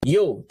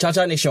Yo,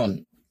 Chacha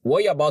Nation,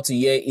 what you're about to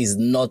hear is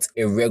not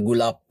a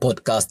regular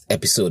podcast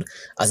episode.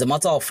 As a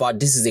matter of fact,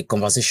 this is a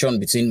conversation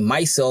between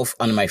myself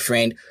and my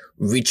friend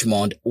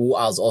Richmond, who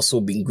has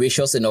also been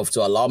gracious enough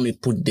to allow me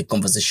put the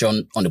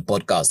conversation on the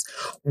podcast.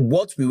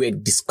 What we were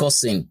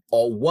discussing,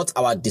 or what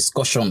our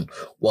discussion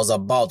was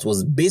about,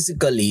 was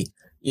basically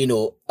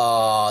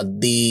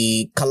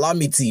the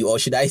calamity, or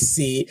should I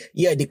say,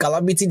 the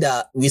calamity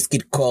that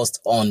Wizkid caused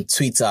on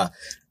Twitter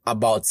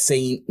about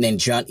saying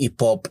Nigerian hip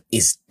hop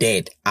is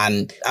dead.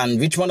 And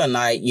Richmond and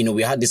I,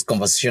 we had this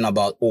conversation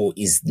about,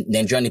 is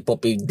Nigerian hip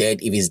hop dead?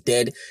 If it's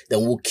dead,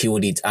 then who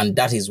killed it? And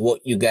that is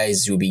what you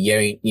guys will be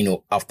hearing,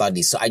 after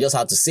this. So I just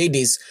had to say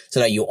this so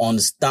that you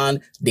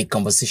understand the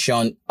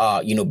conversation,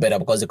 better,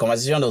 because the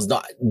conversation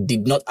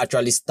did not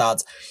actually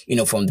start,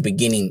 from the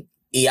beginning.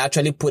 He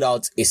actually put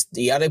out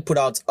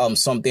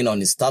something on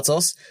his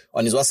status,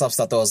 on his WhatsApp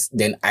status.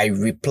 Then I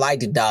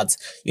replied that,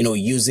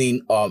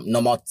 using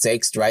normal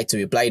text, right, to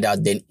reply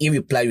that. Then he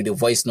replied with a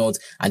voice note,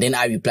 and then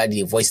I replied with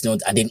a voice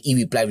note, and then he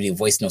replied with a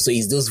voice note. So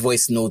it's those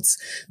voice notes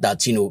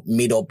that,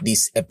 made up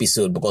this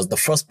episode, because the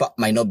first part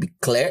might not be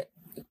clear.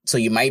 So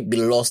you might be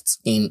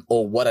lost in,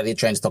 what are they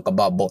trying to talk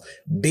about? But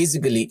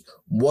basically,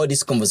 what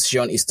this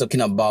conversation is talking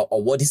about,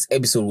 or what this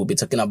episode will be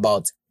talking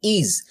about,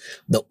 is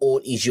the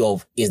whole issue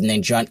of, is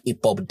Nigerian hip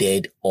hop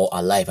dead or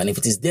alive? And if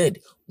it is dead,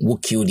 who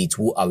killed it?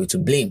 Who are we to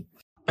blame?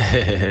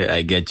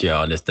 I get you.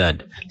 I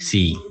understand.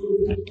 See,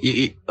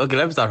 okay,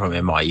 let me start from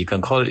MI. You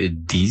can call it a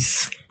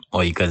diss,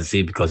 or you can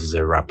say because he's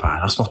a rapper.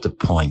 That's not the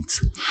point.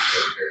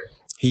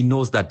 He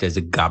knows that there's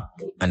a gap,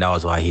 and that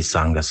was why he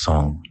sang the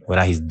song,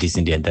 whether he's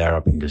dissing the entire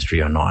rap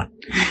industry or not.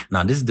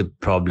 Now, this is the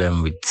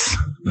problem with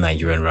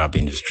Nigerian rap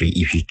industry.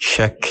 If you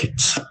check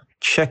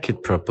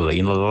it properly,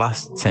 in the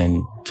last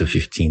 10 to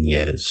 15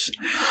 years,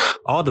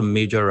 all the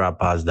major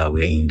rappers that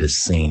were in the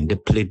scene, they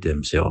played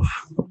themselves.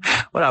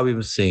 What are we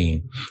even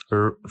saying?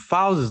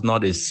 Falz is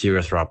not a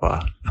serious rapper.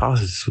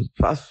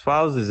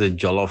 Falz is a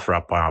jollof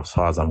rapper as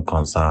far as I'm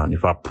concerned.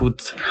 If I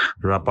put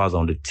rappers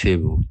on the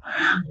table,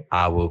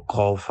 I will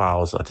call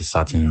Falz at a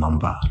certain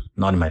number,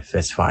 not in my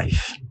first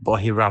 5. But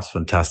he raps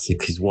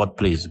fantastic. His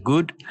wordplay is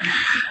good.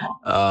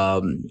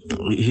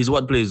 His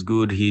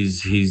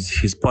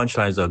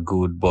punchlines are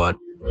good, but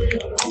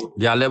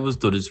there are levels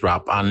to this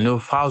rap. And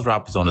Falz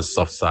rap is on the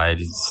soft side.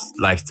 He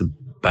likes to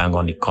bang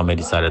on the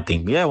comedy side of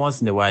things. Yeah, once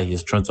in a while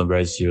he's thrown some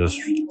very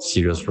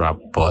serious rap,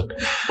 but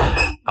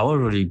I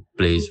won't really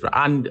play his rap.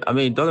 And I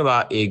mean, talking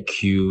about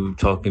AQ,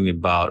 talking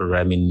about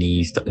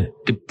Reminisce,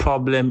 the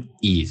problem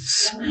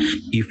is,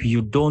 if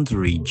you don't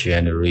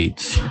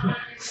regenerate,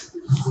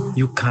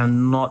 you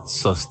cannot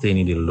sustain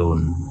it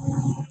alone.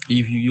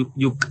 If you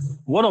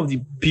one of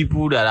the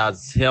people that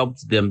has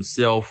helped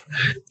themselves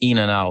in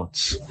and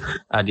out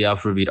are the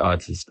Afrobeat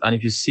artists. And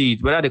if you see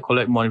it, whether they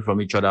collect money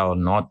from each other or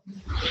not,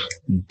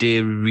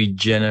 they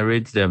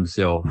regenerate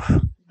themselves.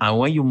 And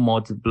when you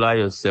multiply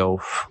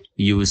yourself,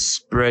 you will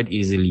spread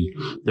easily.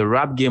 The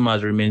rap game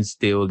has remained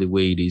stale the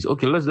way it is.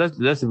 Okay,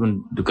 let's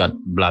even look at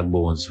Black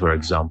Bones, for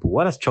example.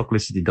 What has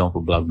Chocolate City done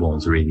for Black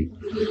Bones, really?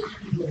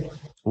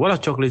 What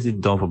has Chocolate City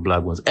done for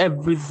Black Bones?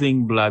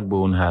 Everything Black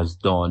Bone has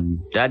done,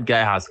 that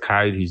guy has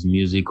carried his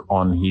music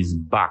on his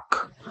back.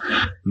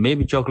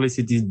 Maybe Chocolate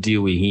City's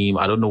deal with him,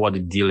 I don't know what the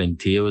deal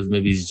entails.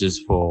 Maybe it's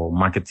just for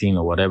marketing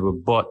or whatever.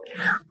 But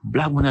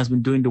Black Bone has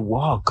been doing the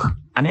work.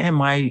 And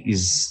MI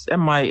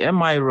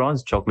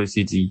runs Chocolate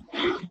City,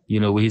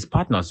 with his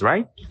partners,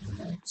 right?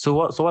 So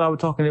what are we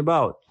talking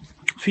about?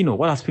 Fino,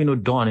 what has Fino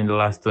done in the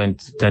last 10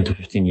 to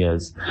 15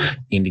 years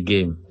in the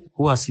game?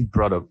 Who has he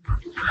brought up?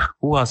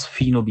 Who has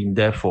Fino been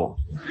there for?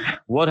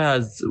 What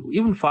has,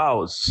 even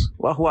Falz,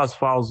 who has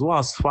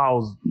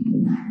Falz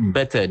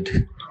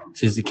bettered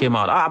since he came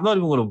out? I'm not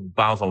even going to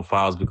bounce on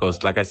Falz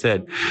because, like I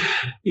said,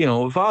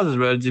 Falz is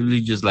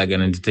relatively just like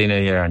an entertainer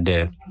here and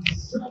there,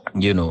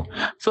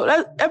 So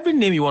every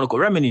name you want to call,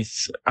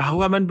 Reminisce.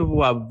 How many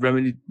people have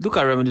Reminisce? Look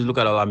at Reminisce, look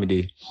at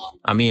Olamide.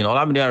 I mean,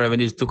 Olamide and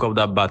Reminisce took up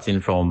that baton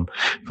from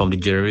the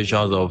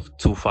generations of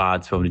Too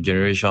Fat, from the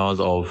generations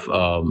of,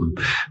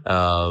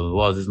 what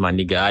was this, my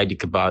nigga, I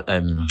think about,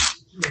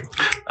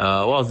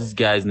 what was this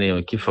guy's name?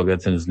 I keep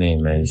forgetting his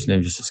name, man. His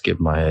name just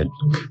escaped my head.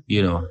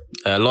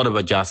 A lot of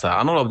Ajasa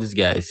and all of these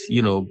guys,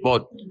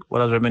 but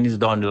what has Reminisce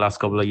done in the last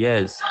couple of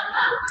years?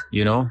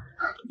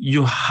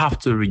 You have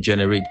to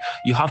regenerate.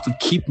 You have to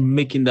keep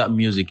making that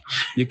music.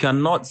 You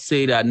cannot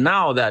say that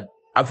now that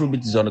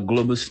Afrobeat is on a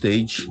global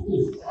stage,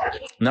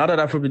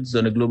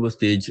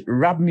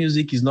 rap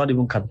music is not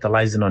even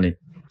capitalizing on it.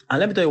 And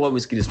let me tell you what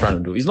Wizkid is trying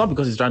to do. It's not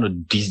because he's trying to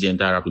diss the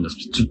entire rap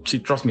industry.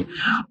 Trust me.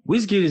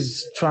 Wizkid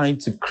is trying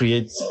to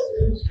create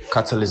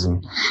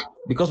catalysm.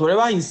 Because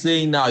whatever he's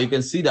saying now, you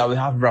can see that we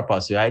have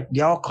rappers, right?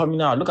 They're all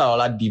coming out. Look at all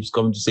that Deeps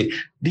coming to say,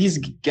 these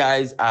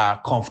guys are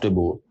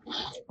comfortable.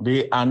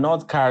 They are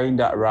not carrying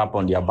that rap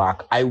on their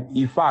back.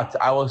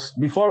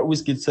 Before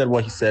Wizkid said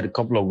what he said a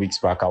couple of weeks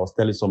back, I was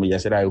telling somebody, I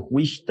said, I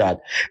wish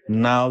that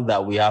now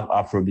that we have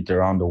Afrobeat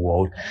around the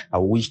world, I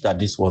wish that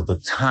this was the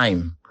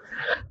time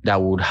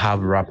that would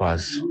have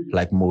rappers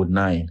like Mode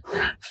 9,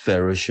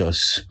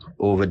 Ferocious,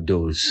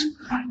 Overdose,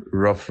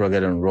 Rough,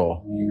 Rugged and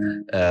Raw,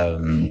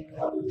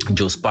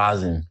 Joe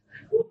Spazin.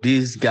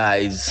 These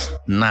guys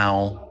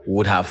now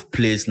would have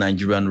placed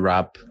Nigerian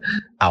rap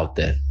out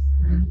there.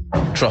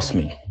 Trust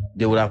me.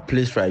 They would have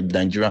placed right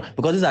Nigerian,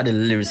 because these are the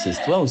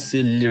lyricists. When we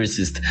say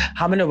lyricist,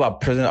 how many of our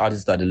present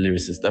artists are the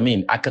lyricists? I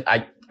mean, I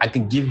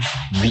can give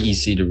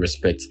VEC the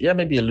respect. Yeah,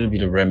 maybe a little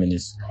bit of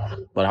Reminisce,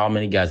 but how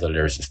many guys are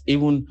lyricists?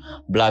 Even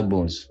Black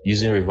Bones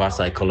using reverse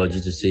psychology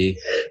to say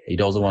he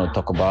doesn't want to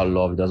talk about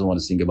love, he doesn't want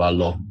to sing about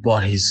love, but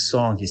his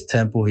song, his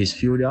tempo, his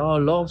feel, they're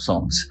all love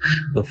songs.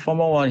 The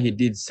former one he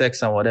did,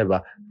 Sex and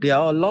Whatever, they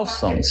are all love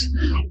songs.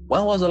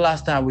 When was the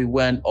last time we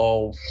went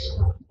all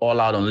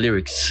out on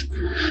lyrics?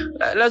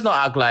 Let's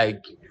not act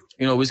like,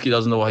 Whiskey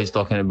doesn't know what he's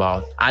talking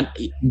about. And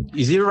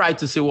is he right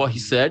to say what he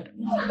said?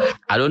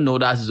 I don't know,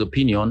 that's his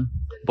opinion.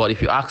 But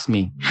if you ask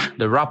me,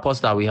 the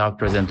rappers that we have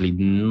presently,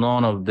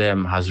 none of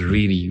them has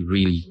really,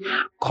 really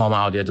come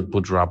out there to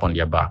put rap on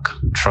their back.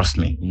 Trust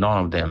me,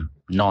 none of them.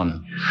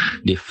 None.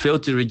 They fail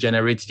to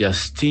regenerate. They're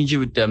stingy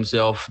with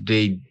themselves.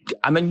 You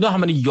know how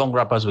many young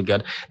rappers we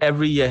get?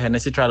 Every year,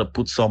 Hennessy try to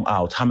put some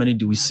out. How many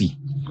do we see?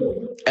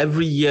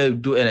 Every year we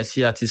do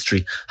Hennessy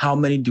artistry. How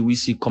many do we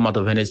see come out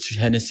of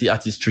Hennessy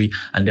artistry,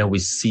 and then we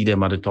see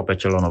them at the top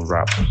echelon of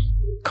rap?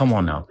 Come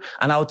on now.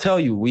 And I'll tell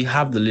you, we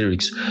have the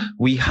lyrics.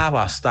 We have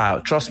our style.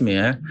 Trust me,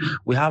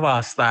 we have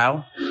our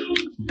style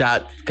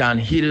that can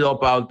hit it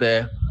up out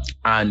there.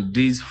 And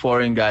these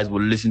foreign guys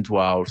will listen to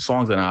our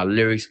songs and our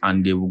lyrics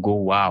and they will go,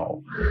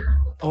 wow.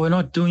 But we're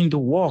not doing the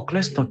work.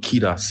 Let's not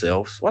kid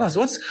ourselves.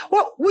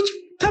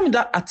 Tell me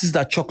that artist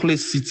that Chocolate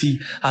City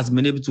has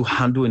been able to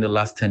handle in the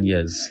last 10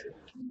 years.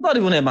 Not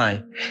even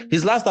MI.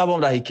 His last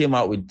album that he came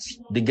out with,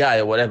 The Guy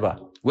or whatever.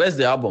 Where's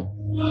the album?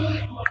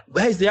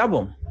 Where is the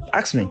album?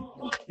 Ask me.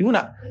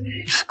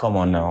 Come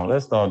on now.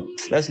 Let's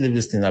leave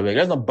this thing away.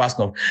 Let's not bask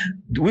off.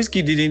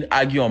 Whiskey didn't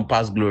argue on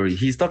past glory.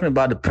 He's talking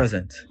about the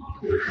present.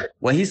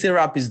 When he say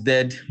rap is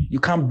dead, you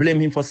can't blame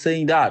him for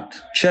saying that.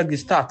 Check the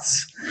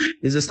stats.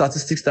 It's the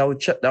statistics that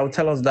will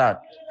tell us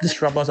that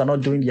these rappers are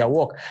not doing their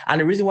work. And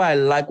the reason why I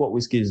like what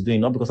Whiskey is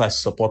doing, not because I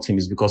support him,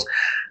 is because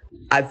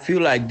I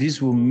feel like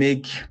this will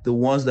make the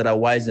ones that are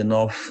wise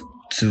enough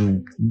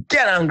to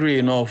get angry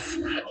enough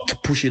to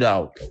push it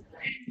out.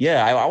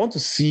 Yeah, I want to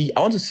see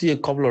a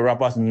couple of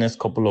rappers in the next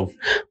couple of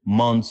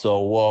months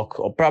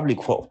or probably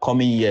for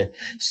coming year,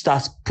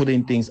 start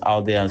putting things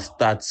out there and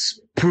start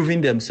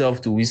proving themselves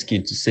to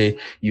Whiskey to say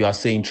you are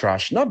saying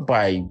trash, not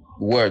by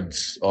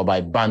words or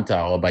by banter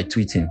or by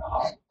tweeting.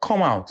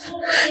 Come out.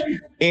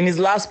 In his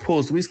last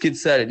post, Whiskey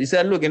said it. He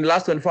said, look, in the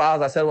last 24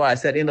 hours, I said what I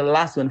said. In the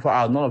last 24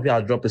 hours, none of you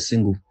have dropped a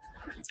single.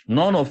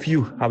 None of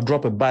you have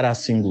dropped a badass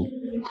single.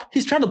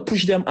 He's trying to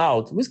push them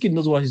out. Whiskey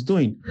knows what he's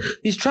doing.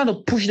 He's trying to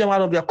push them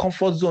out of their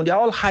comfort zone. They're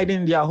all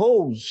hiding in their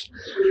holes.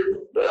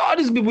 All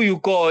these people you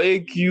call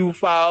AQ,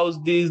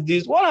 Files,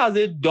 this, what has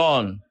it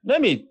done?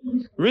 What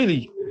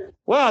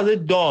has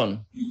it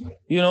done?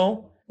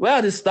 Where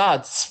are the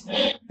stats?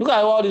 Look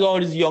at what all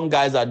these young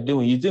guys are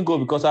doing. You think,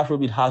 because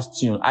Afrobeat has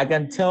tune. I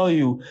can tell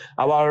you,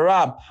 our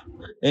rap,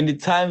 in the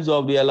times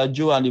of the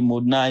Elajo and the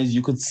Mode 9s,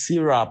 you could see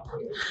rap.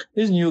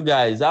 These new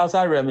guys,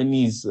 outside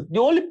Reminisce, the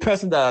only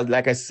person that,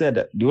 like I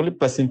said, the only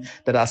person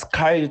that has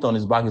carried it on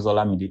his back is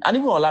Olamide. And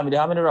even Olamide,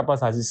 how many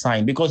rappers has he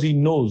signed? Because he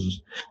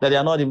knows that they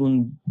are not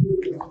even,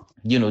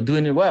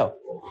 doing it well.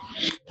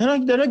 They're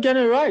not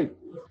getting it right.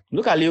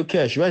 Look at Lil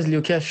Kesh. Where's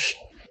Lil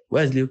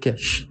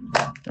Kesh?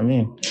 I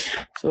mean,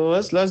 so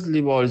let's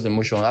leave all this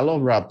emotion. I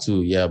love rap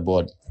too, yeah,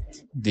 but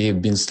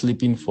they've been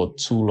sleeping for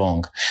too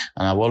long.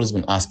 And I've always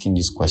been asking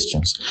these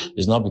questions.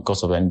 It's not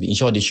because of envy. In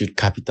short, they should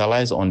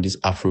capitalize on this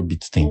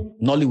Afrobeat thing.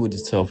 Nollywood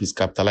itself is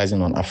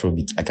capitalizing on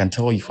Afrobeat. I can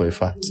tell you for a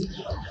fact.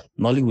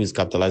 Nollywood is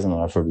capitalizing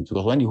on Afrobeat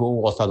because when the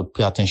whole world starts to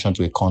pay attention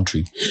to a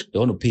country, they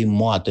want to pay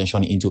more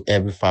attention into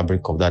every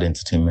fabric of that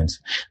entertainment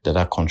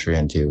that country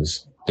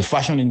entails. The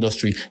fashion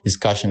industry is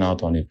cashing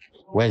out on it.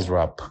 Where's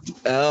rap?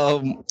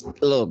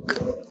 Look,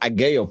 I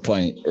get your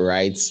point,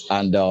 right?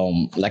 And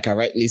like I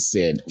rightly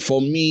said,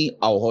 for me,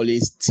 I'll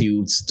always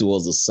tilt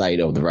towards the side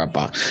of the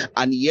rapper.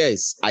 And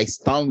yes, I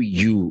stand with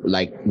you.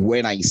 Like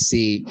when you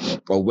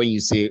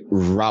say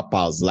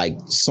rappers, like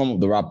some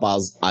of the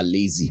rappers are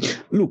lazy.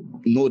 Look,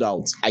 no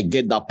doubt, I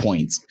get that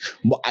point.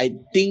 But I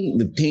think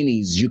the thing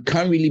is, you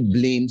can't really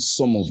blame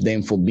some of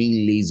them for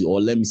being lazy,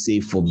 or let me say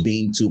for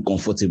being too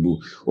comfortable.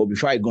 Or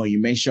before I go on, you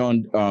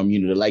mentioned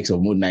the likes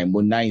of Mode 9.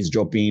 Mode 9 is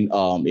dropping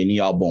a new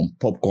album,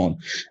 Popcorn.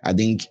 I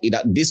think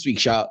this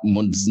week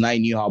Mode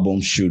 9 new album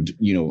should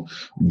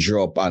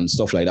drop and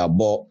stuff like that.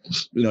 But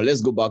let's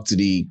go back to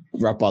the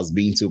rappers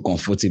being too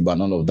comfortable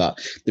and all of that.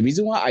 The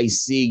reason why I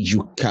say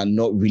you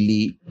cannot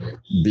really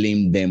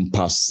blame them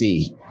per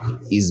se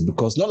is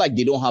because not like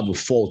they don't have a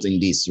fault in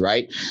this,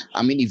 right?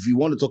 I mean, if you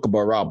want to talk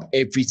about rap,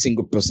 every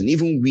single person,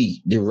 even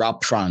we, the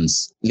rap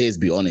fans, let's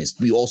be honest,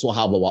 we also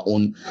have our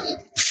own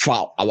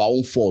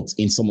fault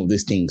in some of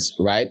these things,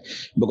 right?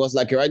 Because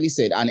like you rightly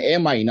said, an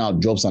MI now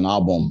drops an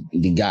album,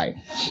 the guy,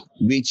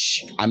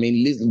 which, I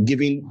mean,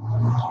 given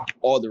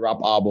all the rap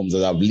albums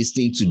that I've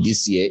listened to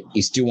this year,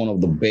 is still one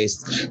of the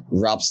best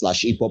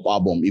rap/hip-hop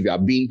album, if you are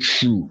being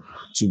true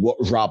to what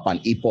rap and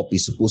hip-hop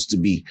is supposed to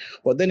be.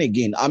 But then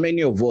again, how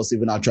many of us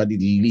even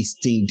actually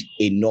listened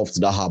enough to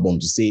that album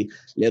to say,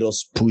 let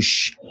us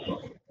push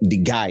the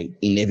guy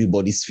in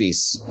everybody's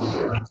face,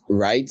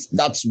 right?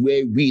 That's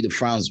where we, the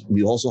fans,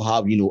 we also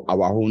have,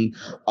 our own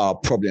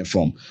problem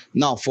from.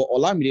 Now, for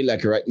Olamide,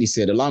 like you rightly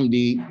said,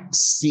 Olamide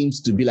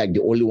seems to be like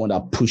the only one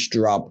that pushed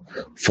rap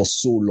for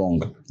so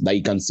long that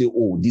you can say,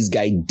 oh, this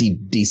guy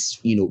did this,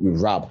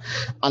 with rap.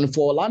 And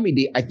for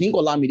Olamide, I think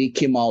Olamide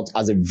came out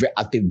at a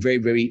very,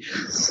 very,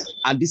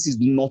 and this is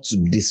not to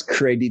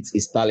discredit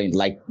his talent.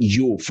 Like,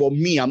 for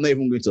me, I'm not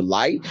even going to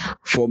lie.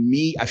 For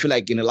me, I feel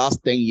like in the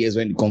last 10 years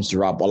when it comes to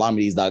rap,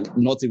 Olamide is that,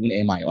 not even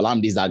MI,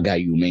 Olamide is that guy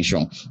you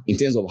mentioned in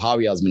terms of how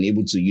he has been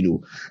able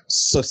to,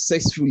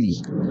 successfully,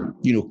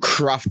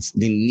 craft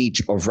the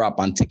niche of rap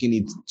and taking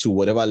it to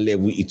whatever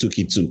level he took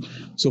it to.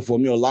 So for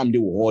me, Olamide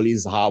will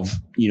always have,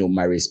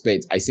 my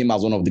respect. I see him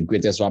as one of the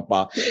greatest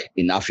rapper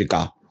in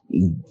Africa.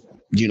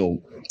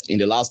 In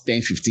the last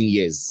 10, 15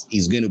 years,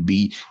 he's going to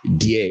be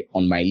there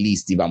on my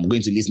list. If I'm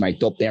going to list my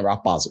top 10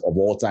 rappers of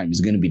all time,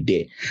 he's going to be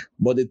there.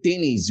 But the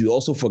thing is, we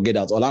also forget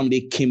that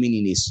Olamide came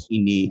in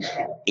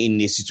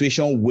a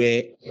situation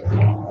where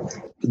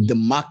the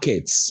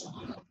markets,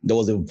 there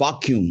was a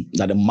vacuum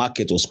that the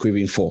market was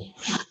craving for.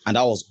 And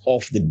that was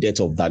off the death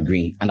of that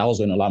green. And that was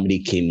when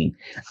Olamide came in.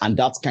 And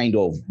that kind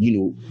of,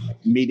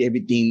 made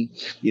everything,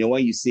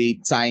 when you say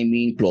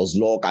timing plus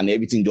luck and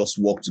everything just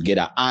worked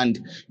together.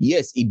 And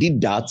yes, he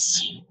did that.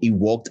 It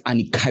worked and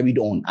it carried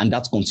on. And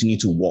that continued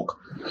to work.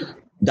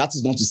 That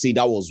is not to say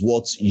that was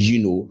what,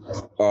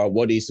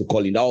 what they used to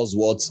call it. That was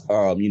what,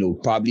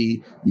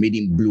 probably made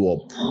him blow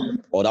up.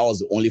 Or that was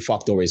the only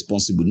factor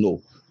responsible.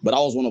 No. But that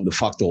was one of the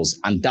factors,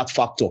 and that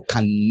factor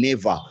can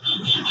never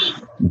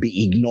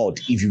be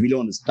ignored if you really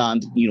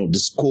understand, the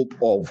scope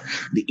of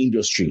the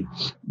industry.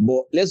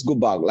 But let's go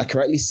back. Like I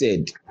rightly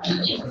said,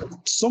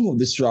 some of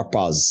these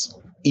rappers,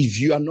 if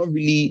you are not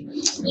really,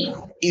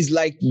 it's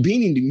like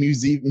being in the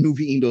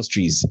movie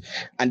industries,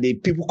 and the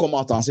people come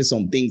out and say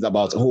some things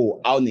about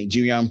how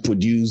Nigerian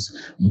produce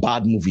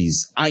bad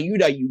movies, and you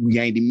are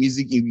in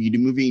the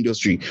movie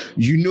industry,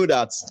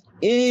 that.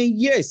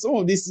 Yes, some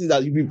of these things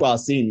that you people are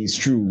saying is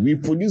true. We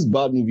produce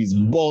bad movies,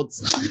 but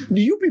do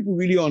you people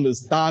really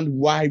understand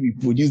why we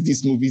produce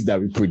these movies that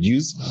we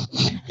produce?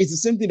 It's the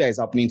same thing that is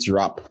happening to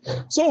rap.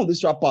 Some of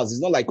these rappers,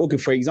 it's not like, okay,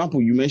 for example,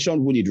 you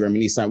mentioned who did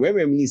Reminisce sign. When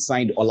Reminisce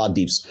signed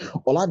Oladips,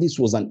 Oladips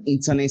was an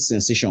internet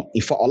sensation.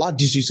 In fact,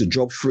 Oladips used to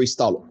drop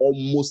freestyle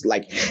almost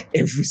like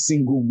every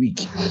single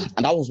week.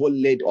 And that was what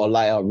led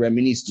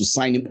Reminisce to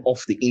sign him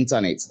off the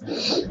internet.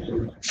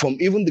 From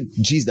even the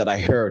G's that I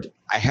heard,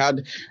 I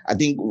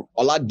think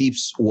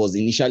Oladips was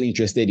initially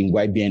interested in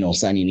YBN or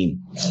signing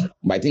him.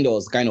 But I think that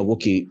was kind of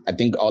okay. I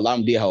think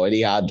Olamide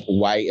already had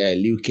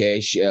Lil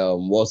Kesh,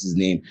 what's his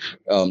name?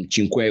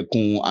 Chinkwe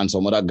Kun and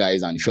some other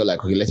guys, and he felt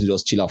like, okay, let's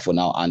just chill out for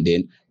now. And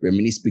then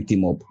Reminisce picked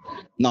him up.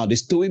 Now, the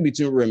story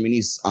between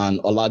Reminisce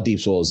and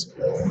Oladips was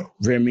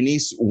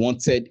Reminisce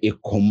wanted a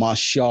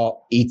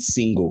commercial hit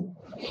single.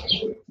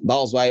 That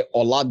was why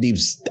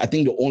Oladips, I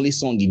think the only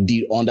song he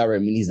did under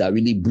Reminisce that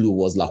really blew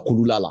was La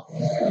Kululala.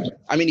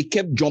 I mean, he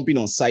kept jumping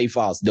on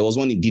cyphers. There was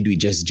one he did with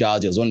Just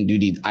Jazz. There was one he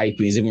did with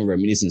iPrince, even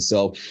Reminisce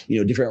himself,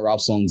 different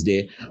rap songs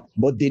there.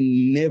 But they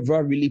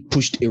never really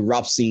pushed a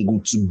rap single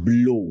to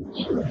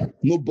blow.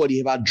 Nobody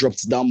ever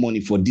dropped that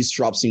money for this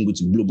rap single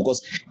to blow.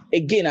 Because,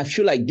 again, I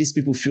feel like these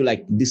people feel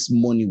like this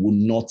money will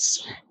not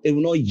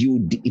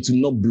yield, it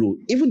will not blow.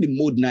 Even the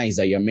Mode 9s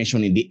that you're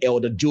mentioning, the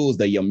Elder Joes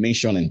that you're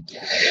mentioning,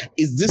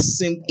 is this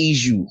same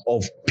issue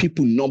of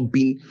people not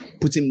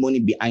putting money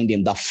behind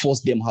them that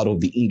forced them out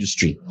of the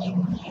industry.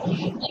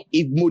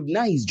 If Mode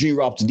 9 is doing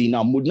rap today,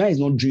 now Mode 9 is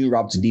not doing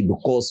rap today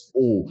because,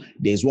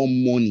 there's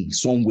one money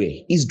somewhere.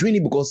 He's doing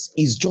it because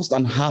he's just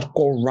an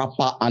hardcore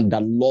rapper and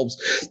that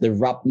loves the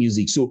rap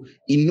music. So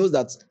he knows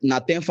that now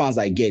 10 fans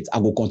I get, I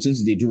will continue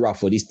to do rap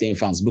for these 10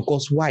 fans.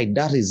 Because why?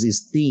 That is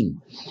his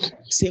thing.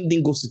 Same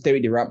thing goes to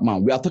Terry the Rap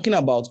Man. We are talking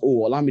about,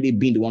 Olamide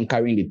being the one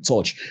carrying the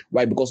torch,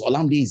 right? Because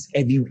Olamide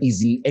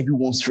is in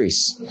everyone's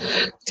face.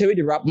 Terry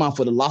the Rap Man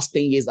for the last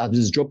 10 years has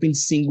been dropping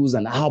singles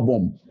and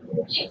albums.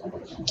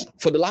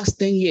 For the last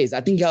 10 years, I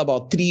think he had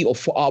about 3 or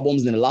 4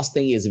 albums in the last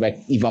 10 years.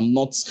 If I'm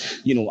not,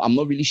 I'm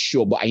not really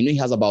sure, but I know he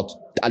has about,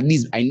 at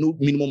least I know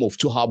minimum of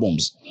 2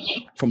 albums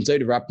from Terry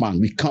the Rap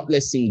Man with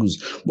countless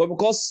singles. But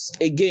because,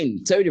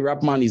 again, Terry the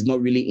Rap Man is not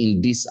really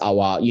in this,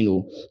 our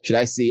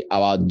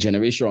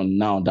generation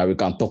now that we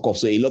can talk of.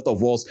 So a lot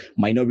of us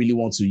might not really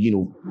want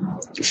to,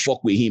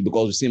 fuck with him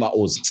because we say,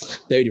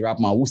 Terry the Rap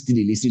Man, who still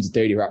listen to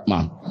Terry the Rap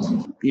Man?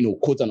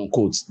 Quote and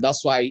unquote.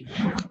 That's why,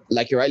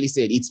 like you rightly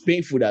said, it's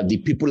painful that the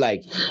people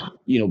like,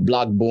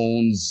 Black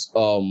Bones,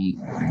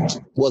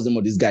 what's the name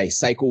of this guy?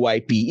 Psycho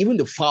YP, even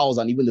the Fowls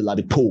and even the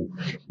Ladipo.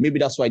 Maybe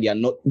that's why they are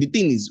not. The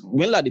thing is,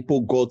 when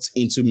Ladipo got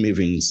into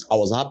Mavins, I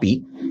was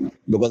happy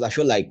because I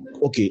feel like,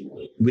 okay,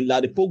 with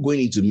Ladipo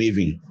going into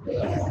Maven,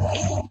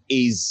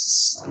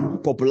 his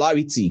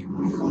popularity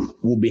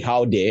will be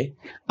out there,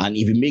 and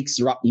if he makes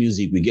rap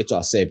music, we get to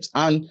accept.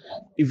 And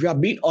if you are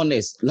being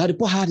honest,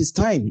 Ladipo had his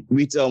time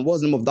with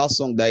what's the name of that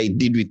song that he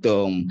did with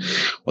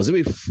was it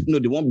with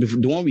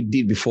the one we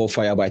did before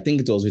Fire, but I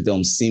think it was with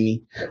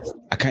Simi.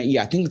 I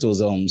think it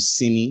was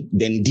Simi.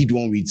 Then he did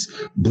one with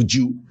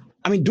Buju.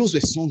 I mean, those were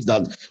songs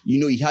that,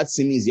 he had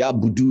Simis, he had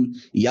Budu,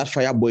 he had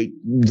Fireboy.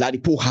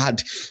 Ladipo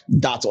had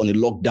that on a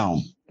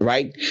lockdown,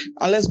 right?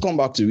 And let's come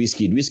back to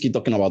Wizkid. Wizkid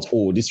talking about,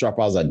 these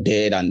rappers are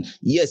dead. And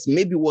yes,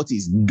 maybe what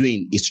he's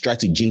doing is try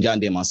to ginger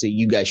them and say,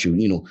 you guys should,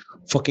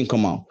 fucking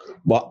come out.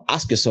 But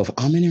ask yourself,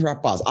 how many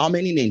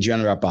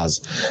Nigerian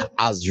rappers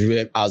has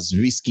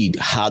Wizkid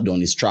had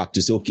on his track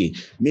to say, okay,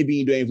 maybe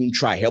you don't even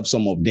try, help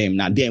some of them.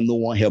 Now, them no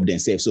one help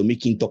themselves, so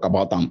make him talk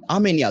about them. How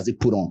many has he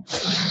put on?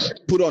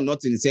 Put on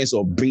not in the sense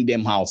of bring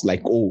them out,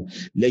 like,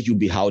 let you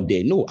be out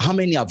there. No, how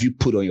many have you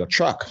put on your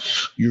track?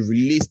 You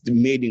released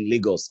Made in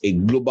Lagos, a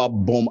global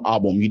bomb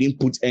album. You didn't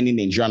put any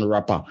Nigerian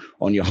rapper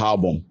on your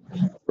album,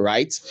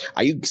 right?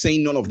 Are you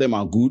saying none of them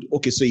are good?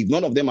 Okay, so if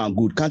none of them are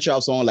good, can't you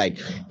have someone like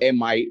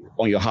MI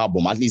on your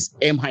album? At least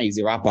MI is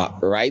a rapper,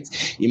 right?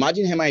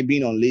 Imagine MI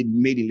being on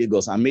Made in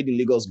Lagos, and Made in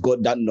Lagos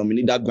got that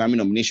Grammy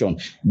nomination.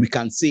 We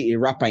can say a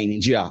rapper in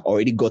Nigeria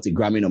already got a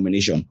Grammy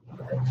nomination.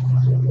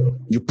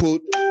 You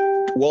put,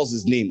 what's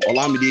his name?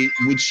 Olamide,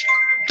 which,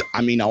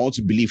 I want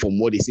to believe from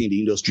what they say in the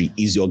industry,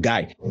 is your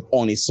guy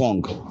on a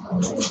song.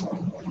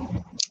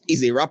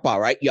 He's a rapper,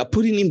 right? You're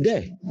putting him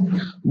there.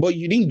 But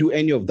you didn't do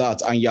any of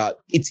that. And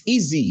it's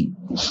easy.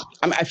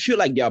 I feel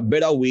like there are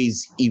better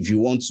ways if you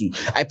want to.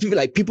 I feel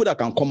like people that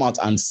can come out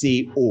and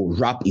say,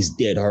 rap is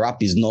dead or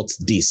rap is not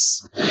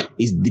this,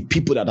 is the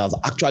people that have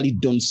actually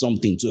done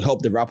something to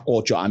help the rap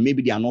culture, and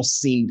maybe they are not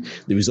seeing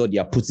the result they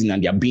are putting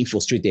and they are being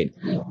frustrated.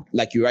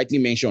 Like you rightly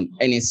mentioned,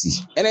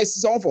 NSC.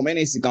 Someone from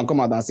NSC can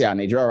come out and say,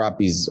 Nigerian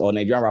rappers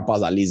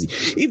are lazy.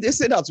 If they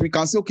say that, we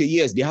can say, okay,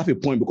 yes, they have a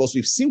point, because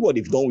we've seen what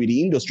they've done with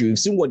the industry. We've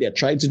seen what they're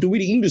trying to do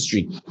with the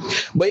industry.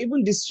 But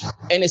even this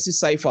NSC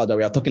cypher that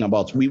we are talking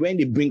about, when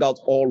they bring out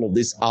all of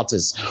these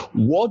artists,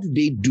 what do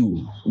they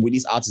do with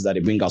these artists that they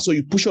bring out? So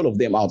you push all of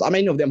them out. How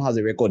many of them has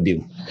a record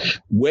deal?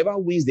 Whoever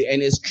wins the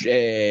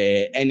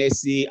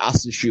NSC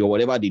associate or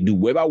whatever they do,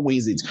 whoever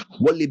wins it,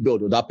 what label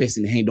does that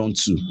person hand on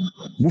to?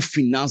 Who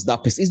finance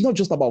that person? It's not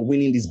just about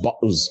winning these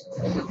battles.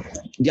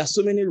 There are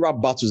so many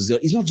rap battles there.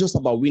 It's not just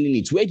about winning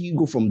it. Where do you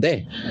go from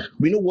there?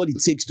 We know what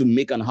it takes to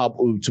make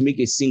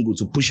a single,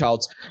 to push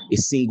out a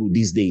single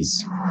these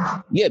days.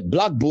 Yeah,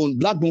 Blackbone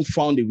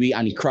found a way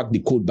and he cracked the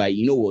code by,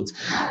 you know what?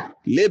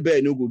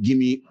 Label no go give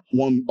me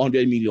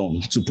 100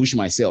 million to push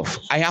myself.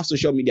 I have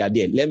social media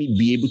there. Let me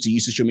be able to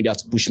use social media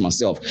to push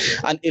myself.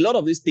 And a lot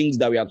of these things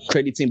that we are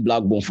crediting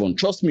Blackbone for,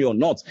 trust me or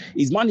not,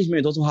 his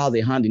management also has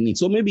a hand in it.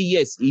 So maybe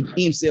yes, he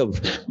himself,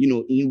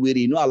 in way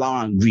they not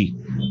allow and agree,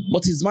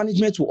 but his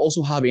management will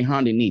also have a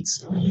hand in it,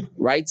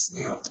 right?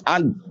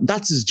 And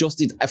that is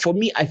just it. For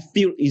me, I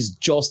feel it's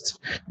just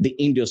the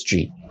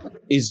industry.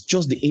 It's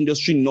just the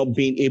industry not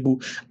being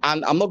able.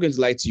 And I'm not going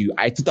to lie to you.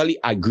 I totally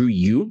agree with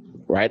you.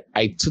 Right,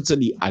 I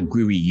totally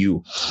agree with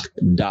you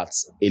that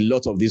a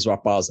lot of these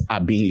rappers are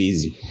being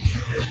lazy.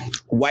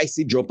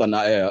 YC dropped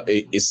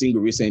a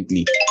single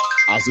recently,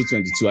 Azu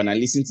 22, and I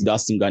listened to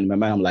that single and in my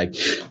mind I'm like,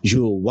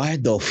 why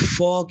the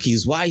fuck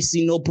is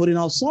YC not putting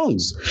out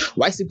songs?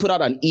 YC put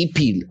out an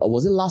EP, or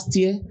was it last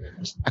year?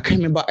 I can't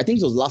remember. I think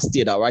it was last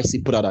year that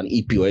YC put out an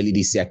EP, or early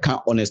this year. I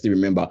can't honestly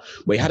remember,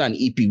 but he had an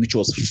EP which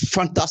was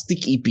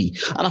fantastic EP,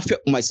 and I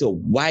felt to myself,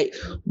 why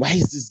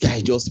is this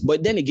guy just?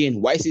 But then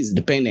again, YC is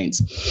dependent.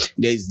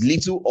 There's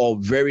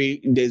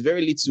very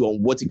little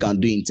on what he can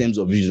do in terms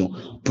of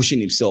pushing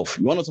himself.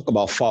 You want to talk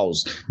about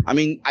Fowls? I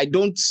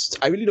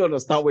really don't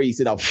understand where he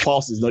said that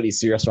Fowls is not a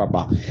serious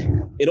rapper.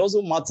 It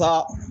doesn't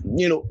matter,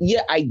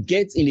 I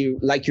get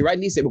like you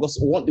rightly said, because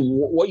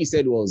what you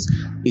said was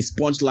his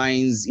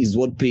punchlines, his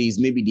wordplays,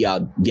 maybe they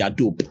are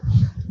dope.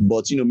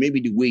 But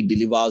maybe the way he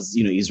delivers,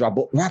 is rap.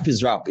 But rap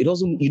is rap. You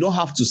don't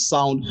have to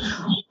sound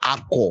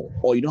hardcore,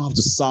 or you don't have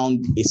to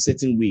sound a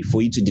certain way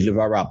for you to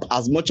deliver rap.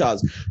 As much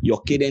as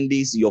your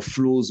cadences, your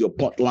flows, your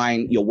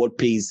punchline, your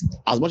wordplays,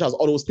 as much as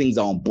all those things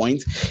are on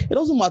point, it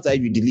doesn't matter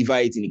if you deliver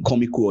it in a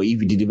comical, or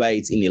if you deliver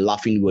it in a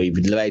laughing way, if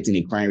you deliver it in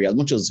a crying way. As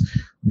much as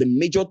the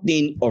major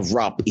thing of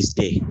rap is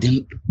there,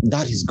 then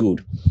that is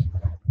good.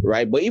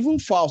 Right, but even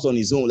Fowls on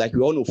his own, like we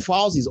all know,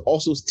 Fowls is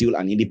also still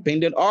an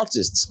independent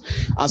artist.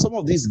 And some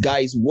of these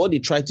guys, what they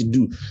try to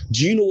do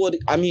you know what?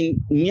 Me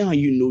and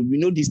we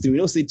know this thing. We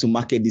don't say to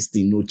market this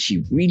thing no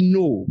cheap. We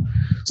know.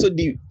 So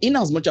in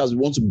as much as we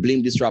want to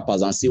blame these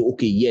rappers and say,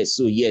 okay, yes,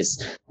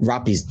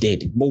 rap is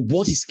dead. But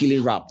what is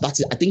killing rap?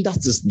 I think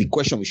that's just the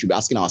question we should be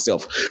asking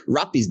ourselves.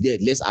 Rap is dead.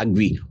 Let's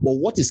agree. But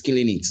what is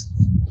killing it?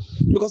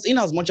 Because in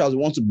as much as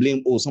we want to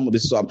blame, some of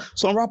this stuff,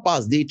 some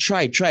rappers, they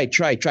try.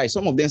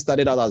 Some of them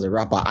started out as a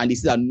rapper and they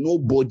see that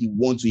nobody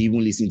wants to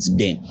even listen to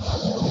them.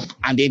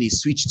 And then they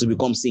switch to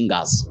become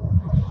singers.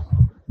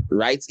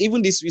 Right?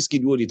 Even this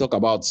Wizkid what they talk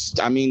about,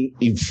 I mean,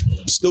 if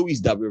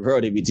stories that we've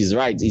heard of it is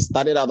right, he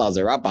started out as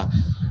a rapper.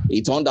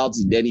 It turned out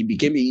then he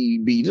became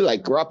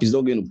like rap is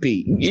not going to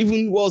pay.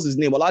 Even what's his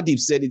name? Oladip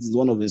said it is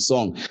one of his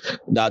songs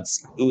that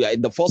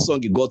the first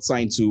song he got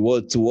signed to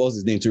was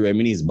his name to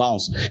Reminisce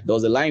Bounce. There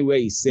was a line where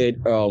he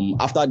said,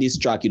 after this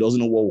track, he doesn't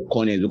know what will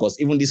call it because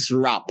even this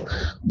rap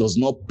does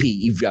not pay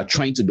if you are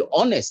trying to be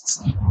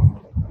honest.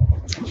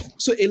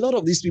 So a lot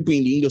of these people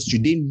in the industry,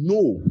 they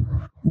know.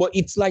 But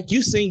it's like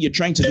you saying you're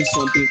trying to do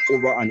something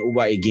over and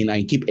over again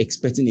and keep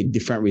expecting a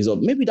different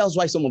result. Maybe that's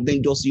why some of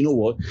them just, you know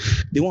what,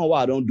 they want what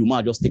I don't do,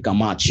 man, just take a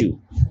match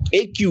you.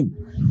 AQ,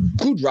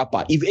 good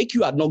rapper. If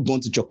AQ had not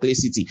gone to Chocolate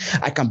City,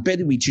 I can bet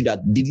with you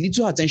that the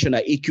little attention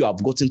that AQ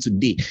have gotten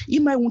today, he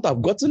might won't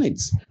have gotten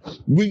it.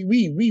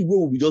 We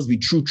will just be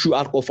true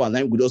hardcore fans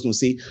and we just don't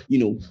say,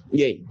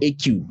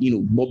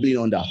 AQ, bubbling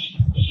under.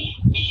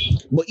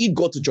 But he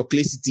got to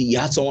Chocolate City, he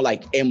had someone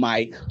like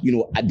MI,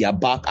 at their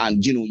back.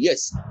 And,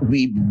 yes,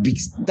 we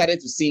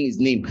started to see his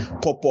name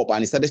pop up and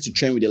he started to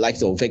trend with the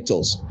likes of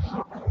Vectors.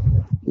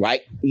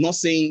 Right? Not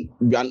saying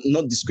we are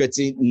not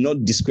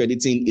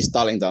discrediting his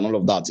talent and all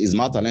of that. He's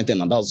not talented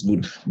and that's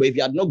good. But if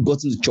he had not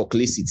gotten to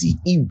Chocolate City,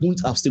 he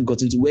wouldn't have still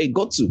gotten to where he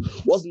got to.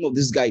 What's the name of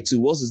this guy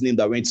too? What's his name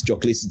that went to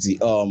Chocolate City?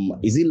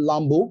 Is it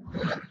Lambo?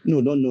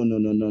 No,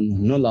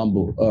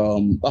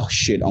 Lambo. Oh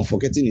shit, I'm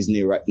forgetting his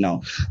name right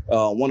now.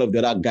 One of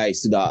the other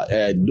guys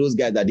that those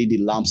guys that did the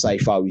Lamb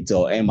Cypher with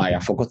MI.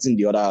 I've forgotten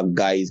the other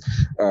guy's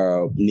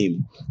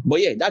name. But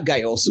yeah, that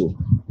guy also.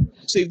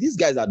 So if these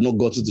guys had not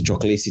gotten to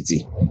Chocolate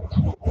City,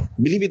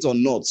 believe it or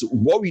not,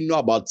 what we know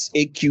about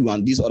AQ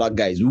and these other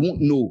guys, we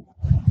won't know.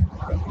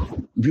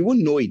 We won't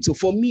know it. So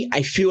for me,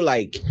 I feel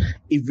like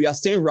if we are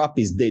saying rap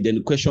is dead, then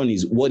the question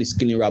is, what is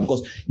killing rap?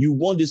 Because you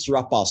want these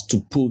rappers to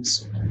put,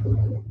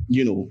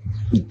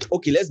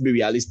 okay, let's be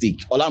realistic.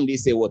 Olamide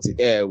said what's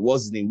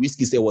his name?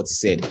 Wizkid said what he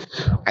said.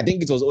 I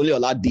think it was only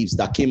Oladips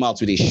that came out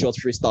with a short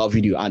freestyle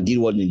video and did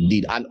what he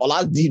did. And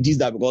Oladip did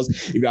that because,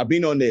 if you are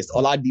being honest,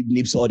 Oladip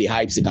nips all the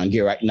hypes he can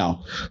get right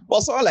now.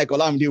 But someone like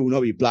Olamide will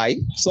not reply.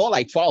 Someone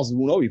like Falz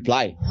will not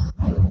reply.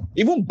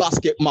 Even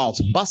Basket Mouth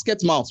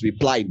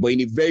replied, but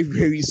in a very,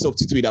 very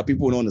subtle way that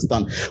people don't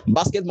understand.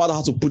 Basket Mouth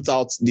had to put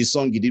out the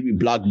song he did with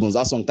Black Bones,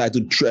 that song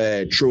titled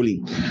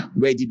Trolling,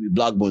 where he did with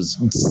Black Bones.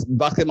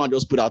 Basket Mouth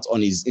just put out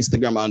on his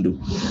Instagram handle,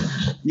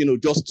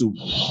 just to,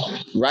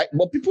 right?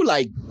 But people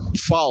like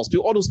Falz,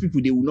 all those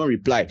people, they will not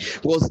reply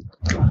because,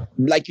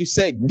 like you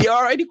said, they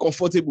are already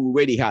comfortable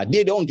where they are.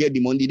 They don't get the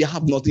money, they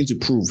have nothing to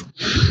prove.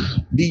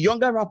 The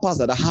younger rappers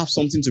that have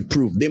something to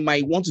prove, they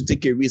might want to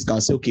take a risk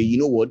and say, okay, you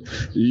know what,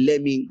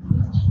 let me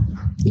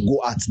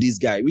go at this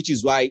guy, which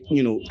is why,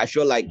 I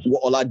feel like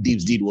what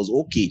Oladips did was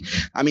okay.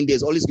 I mean,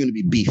 there's always going to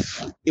be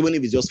beef, even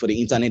if it's just for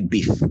the internet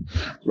beef,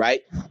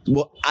 right?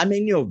 But how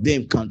many of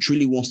them can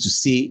truly wants to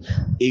say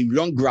a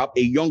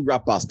young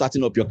rapper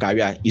starting up your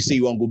career, you say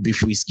you want to go beef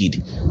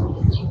Wizkid?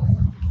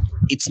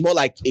 It's more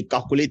like a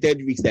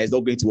calculated risk that is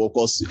not going to work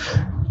because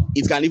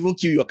it can even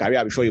kill your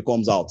career before it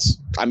comes out.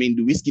 I mean,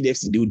 the Wizkid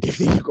FC, they will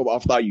definitely come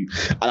after you.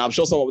 And I'm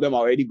sure some of them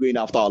are already going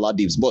after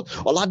Oladips. But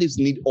Oladips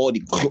need all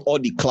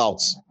the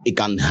clouts it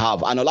can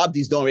have. And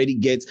Oladips don't already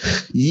get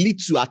at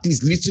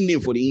least little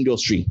name for the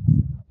industry.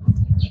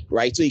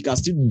 Right? So he can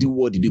still do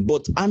what he do.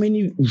 But how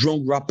many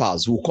young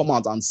rappers will come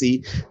out and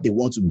say they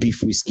want to beef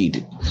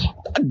Wizkid?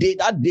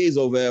 That days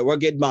of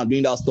Rugged Man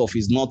doing that stuff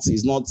is not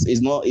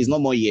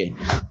more here.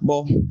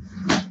 But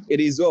it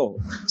is well.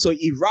 So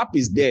if rap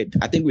is dead,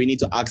 I think we need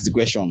to ask the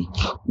question,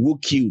 who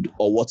killed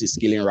or what is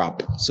killing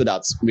rap? So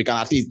that we can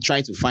at least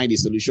try to find a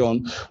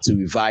solution to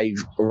revive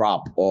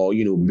rap or,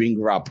 bring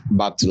rap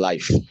back to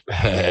life.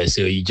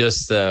 So you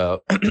just, I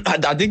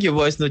think your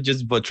voice not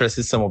just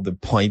buttresses some of the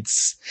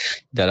points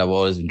that I've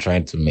always been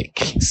trying to make.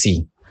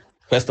 See,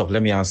 first off,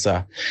 let me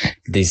answer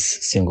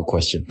this single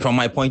question. From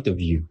my point of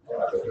view,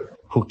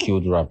 who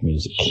killed rap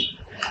music?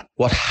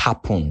 What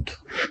happened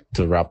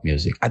to rap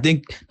music? I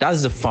think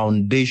that's the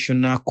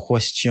foundational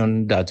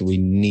question that we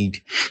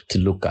need to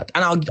look at.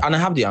 And I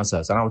have the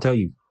answers, and I'll tell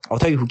you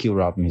who killed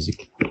rap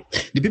music.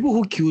 The people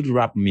who killed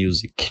rap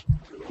music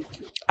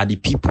are the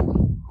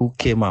people who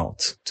came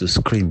out to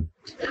scream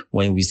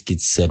when Wizkid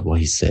said what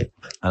he said.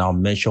 And I'll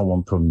mention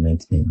one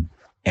prominent name,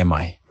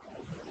 MI.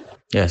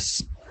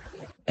 Yes,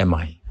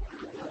 MI.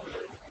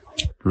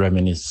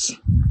 Reminisce.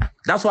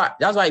 That's why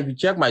if you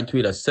check my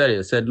tweet, I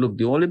said, look,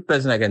 the only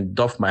person I can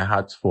doff my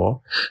hat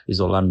for is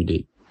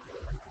Olamide.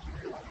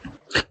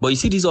 But you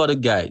see these other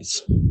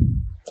guys,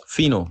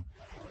 Fino,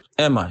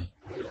 MI,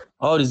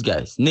 all these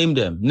guys, name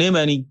them. Name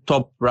any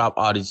top rap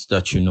artists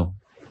that you know.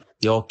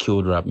 They all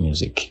killed rap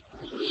music.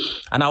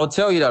 And I will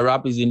tell you that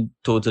rap isn't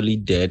totally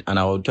dead, and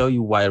I will tell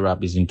you why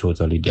rap isn't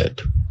totally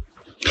dead.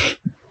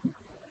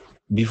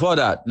 Before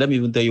that, let me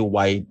even tell you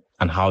why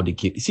and how they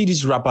came. See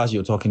these rappers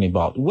you're talking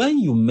about. When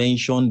you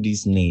mention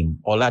this name,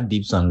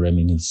 Oladips and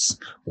Reminisce,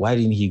 why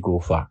didn't he go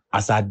far?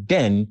 As at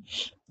then,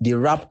 the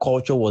rap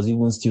culture was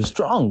even still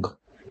strong.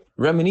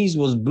 Reminisce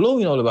was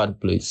blowing all over the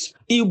place.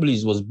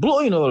 Iblis was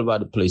blowing all over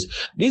the place.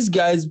 These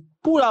guys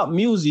put out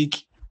music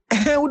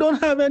and we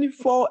don't have we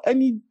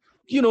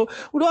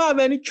don't have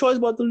any choice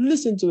but to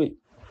listen to it.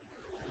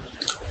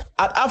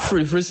 At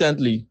Afrif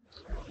recently,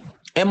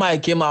 MI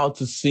came out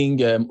to sing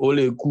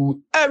Oleku,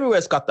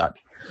 everywhere scattered.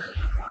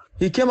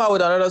 He came out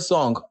with another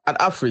song at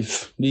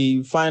Afrif,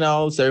 the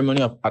final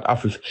ceremony at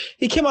Afrif.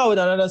 He came out with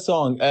another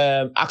song,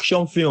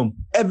 Action Film,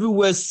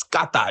 everywhere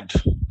scattered.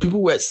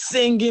 People were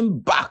singing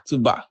back to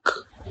back.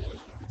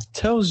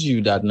 Tells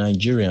you that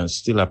Nigerians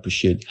still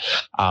appreciate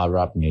our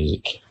rap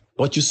music.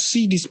 But you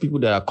see these people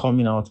that are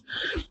coming out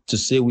to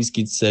say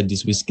Wizkid said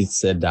this, Wizkid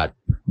said that.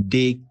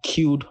 They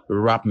killed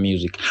rap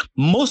music.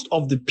 Most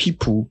of the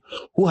people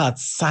who had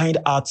signed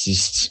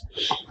artists,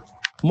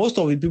 most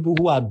of the people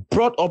who had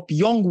brought up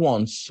young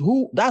ones,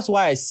 that's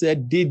why I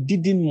said they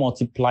didn't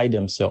multiply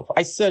themselves.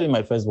 I said in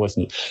my first voice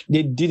note,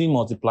 they didn't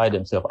multiply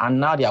themselves. And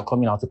now they are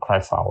coming out to cry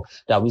foul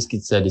that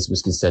Wizkid said this,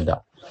 Wizkid said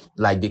that.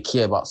 Like they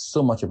care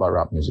so much about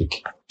rap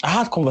music. I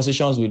had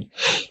conversations with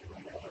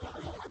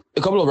a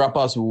couple of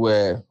rappers who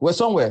were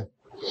somewhere.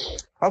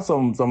 I have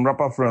some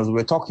rapper friends who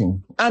were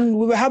talking. And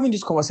we were having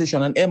this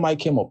conversation and MI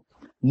came up.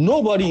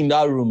 Nobody in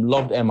that room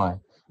loved MI.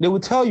 They will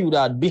tell you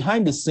that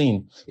behind the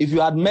scene, if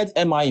you had met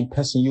MI in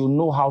person, you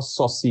know how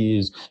saucy he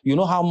is. You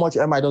know how much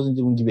MI doesn't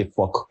even give a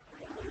fuck.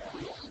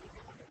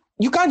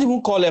 You can't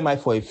even call MI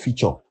for a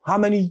feature. How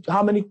many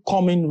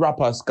common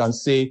rappers can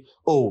say,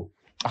 oh,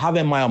 I have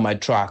MI on my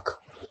track.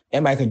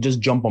 MI can just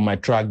jump on my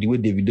track the way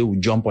Davido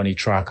would jump on a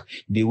track,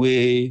 the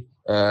way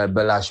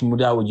Bella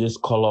Shmurda would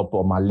just call up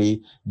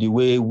Omale, the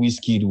way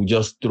Wizkid would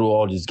just throw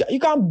all this guys. You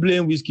can't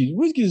blame Wizkid.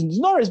 It's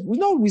not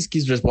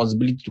Wizkid's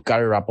responsibility to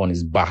carry rap on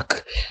his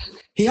back.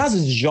 He has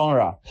his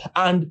genre,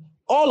 and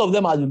all of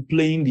them have been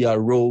playing their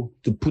role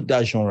to put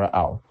that genre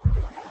out.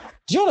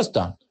 Do you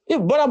understand? If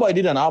Burna Boy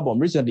did an album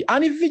recently,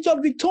 and he featured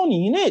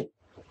Victony in it.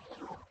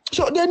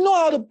 So they know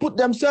how to put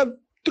themselves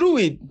through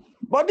it.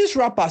 But these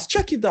rappers,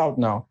 check it out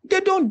now.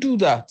 They don't do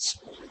that.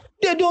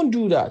 They don't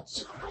do that.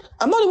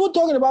 I'm not even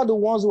talking about the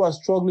ones who are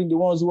struggling, the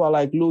ones who are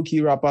like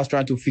low-key rappers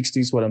trying to fix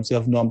things for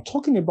themselves. No, I'm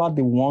talking about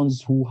the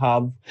ones who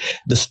have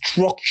the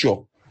structure.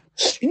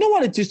 You know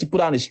what it is to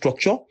put on a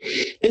structure?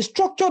 A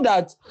structure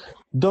that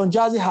Don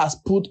Jazzy has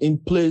put in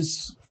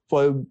place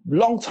for a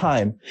long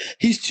time.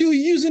 He's still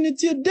using it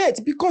till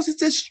date because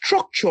it's a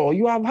structure.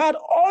 You have had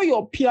all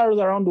your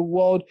PRs around the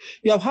world.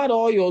 You have had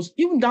all yours,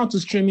 even down to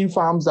streaming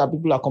farms that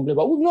people are complaining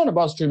about. We've known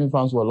about streaming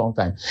farms for a long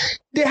time.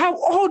 They have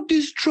all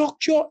this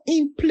structure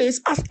in place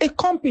as a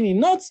company,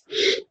 not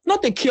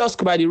a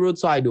kiosk by the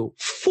roadside, though.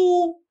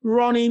 Full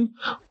running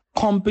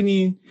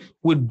company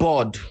with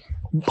board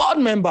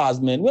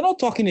members, man. We're not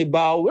talking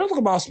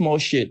about small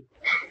shit.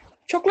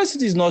 Chocolate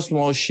City is not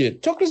small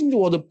shit. Chocolate City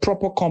was a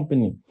proper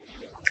company.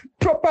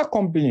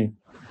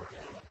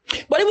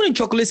 But even in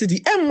Chocolate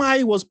City,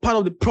 MI was part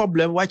of the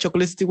problem why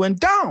Chocolate City went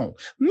down.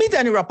 Meet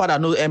any rapper that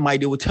knows MI,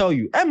 they will tell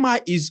you. MI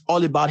is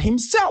all about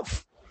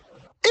himself.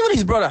 Even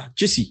his brother,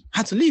 Jesse,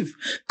 had to leave.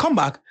 Come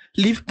back,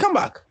 leave, come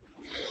back.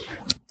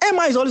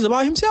 MI is always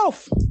about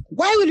himself.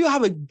 Why will you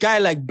have a guy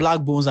like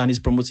Black Bones and he's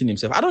promoting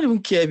himself? I don't even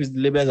care if it's the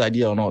label's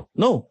idea or not.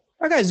 No,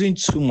 that guy is doing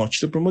too much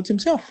to promote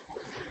himself.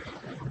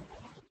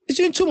 It's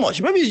doing too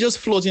much. Maybe he's just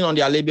floating on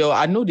their label.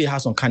 I know they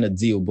have some kind of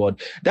deal,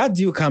 but that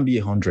deal can't be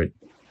 100.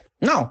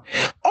 Now,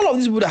 all of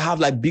these people that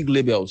have like big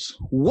labels,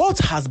 what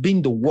has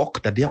been the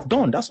work that they have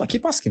done? That's what I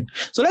keep asking.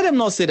 So let them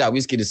not say that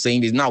Wizkid is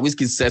saying this. Now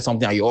Wizkid said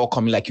something and you're all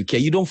coming like you care.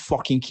 You don't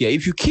fucking care.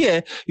 If you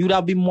care, you would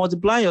have been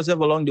multiplying yourself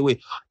along the way.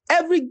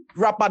 Every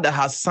rapper that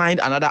has signed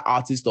another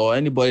artist or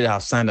anybody that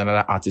has signed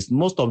another artist,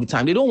 most of the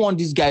time, they don't want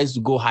these guys to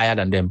go higher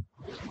than them.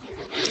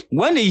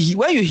 When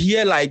you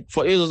hear like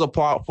 48 laws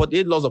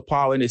of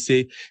power, when they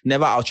say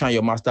never outshine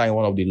your master in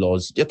one of the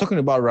laws, you're talking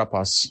about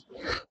rappers.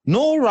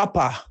 No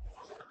rapper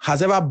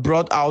has ever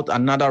brought out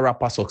another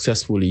rapper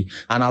successfully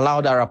and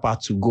allowed that rapper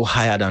to go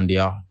higher than they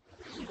are.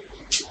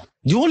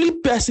 The only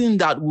person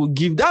that will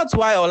give, that's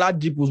why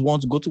Oladipo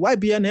wants to go to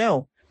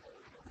YBNL.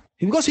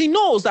 Because he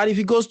knows that if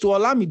he goes to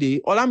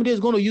Olamide is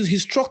going to use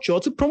his structure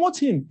to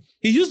promote him.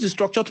 He used the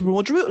structure to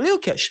promote Lil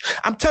Kesh.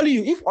 I'm telling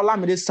you, if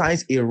Olamide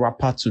signs a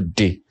rapper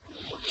today,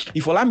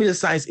 he's going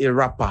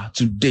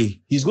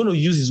to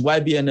use his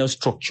YBNL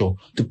structure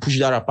to push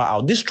that rapper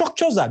out. The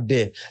structures are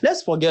there.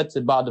 Let's forget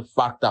about the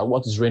fact that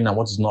what is raining and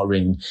what is not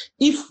raining.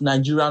 If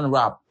Nigerian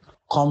rap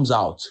comes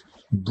out,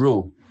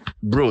 bro,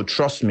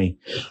 trust me.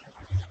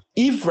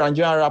 If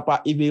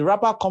a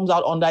rapper comes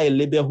out under a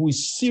label who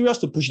is serious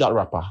to push that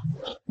rapper,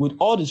 with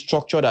all the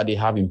structure that they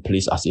have in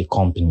place as a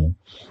company,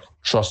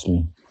 trust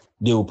me,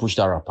 they will push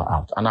that rapper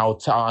out. And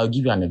I'll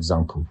give you an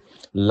example.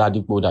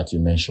 Ladipo that you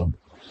mentioned.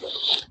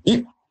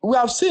 We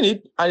have seen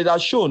it, and it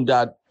has shown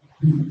that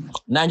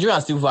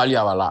Nigerians still value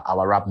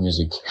our rap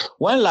music.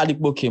 When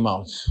Ladipo came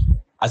out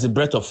as a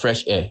breath of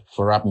fresh air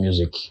for rap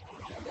music,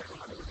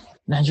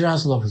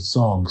 Nigerians love his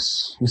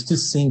songs. We still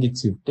sing it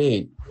till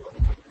date.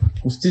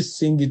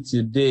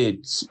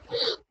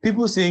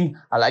 People sing,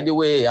 I like the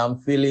way I'm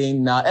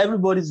feeling now.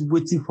 Everybody's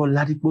waiting for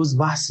Ladipo's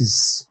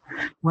verses.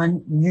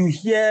 When you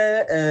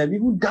hear,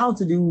 even down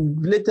to the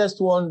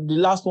latest one, the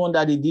last one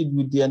that they did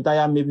with the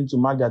entire Maven to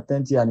mark their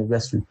 10th year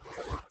anniversary,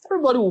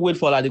 everybody will wait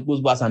for Ladipo's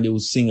verse and they will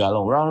sing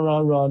along. Run,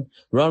 run, run,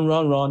 run,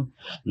 run, run.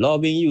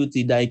 Loving you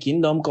till thy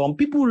kingdom come.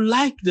 People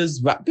like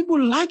this.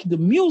 People like the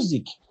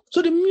music.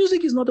 So the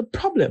music is not the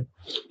problem.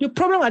 The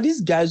problem are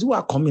these guys who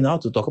are coming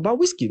out to talk about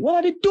Wizkid. What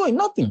are they doing?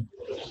 Nothing.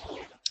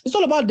 It's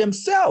all about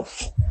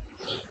themselves.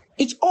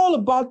 It's all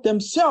about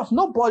themselves.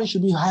 Nobody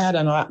should be higher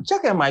than I.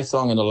 Check out my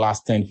song in the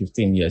last 10,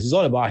 15 years. It's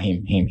all about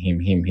him. Me.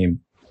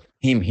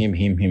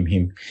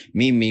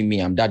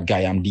 I'm that guy.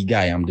 I'm the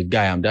guy. I'm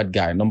that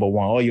guy. Number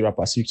one, all you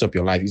rappers, fix up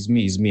your life. It's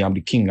me. I'm the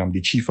king. I'm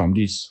the chief. I'm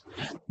this.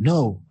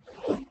 No.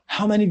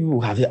 How many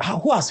people have it?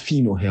 Who has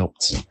Fino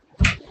helped?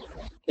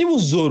 Even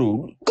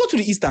Zoro. Go to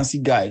the East and see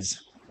guys.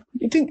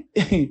 You think,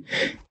 even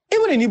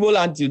in Igbo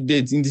land till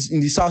date, in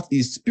the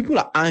Southeast, people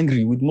are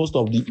angry with most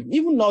of the,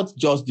 even not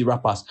just the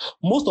rappers,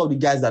 most of the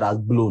guys that has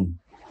blown.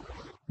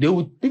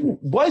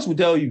 Boys will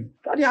tell you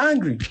that they're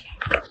angry.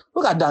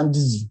 Look at Dan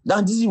Dizzy.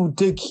 Dan Dizzy will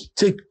take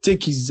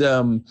his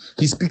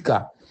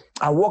speaker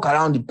and walk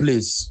around the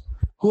place.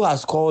 Who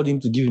has called him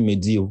to give him a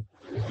deal?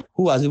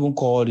 Who has even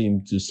called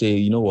him to say,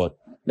 you know what?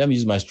 Let me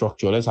use my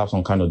structure. Let's have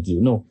some kind of deal.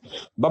 No.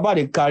 Baba,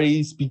 they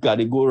carry speaker,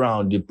 they go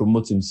around, they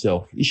promote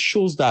himself. It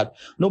shows that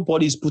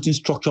nobody is putting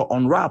structure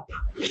on rap.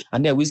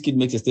 And then Wizkid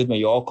makes a statement,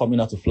 you're all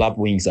coming out to flap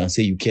wings and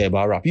say you care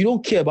about rap. You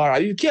don't care about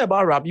rap. If you care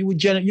about rap, you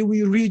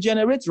will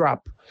regenerate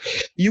rap.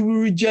 You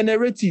will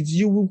regenerate it.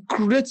 You will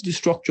create the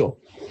structure.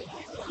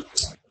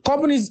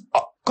 Companies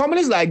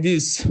like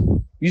this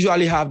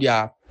usually have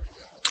their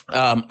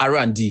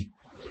R&D,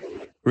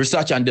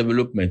 research and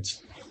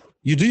development.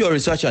 You do your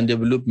research and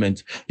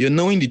development. You're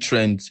knowing the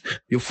trend.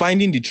 You're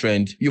finding the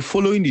trend. You're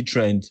following the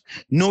trend.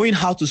 Knowing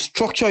how to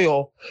structure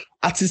your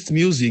artist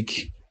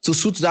music to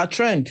suit that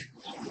trend.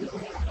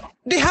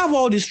 They have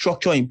all this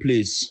structure in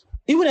place.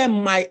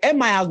 Even MI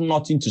has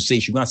nothing to say.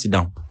 You should go and sit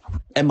down.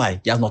 MI,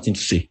 he has nothing to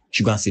say. You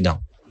should go and sit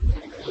down.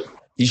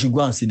 He should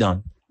go and sit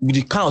down. With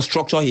the kind of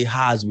structure he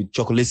has with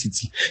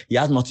Chocolatity, he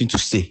has nothing to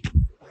say.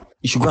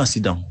 He should go and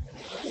sit down.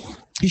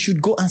 He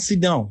should go and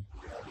sit down.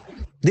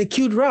 They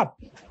killed rap.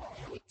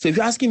 So if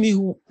you're asking me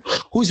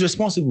who's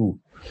responsible,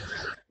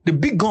 the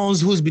big guns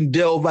who's been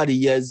there over the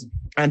years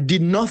and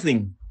did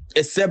nothing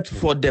except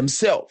for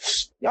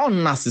themselves, they're all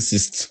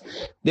narcissists.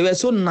 They were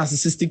so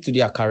narcissistic to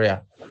their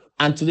career,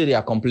 and today they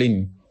are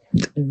complaining.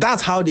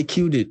 That's how they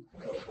killed it.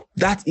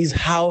 That is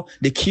how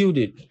they killed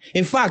it.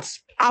 In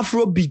fact,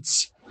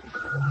 Afrobeat,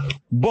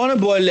 Burna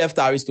Boy left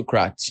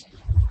Aristocrat,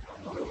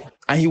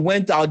 and he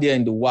went out there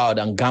in the wild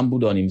and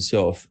gambled on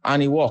himself,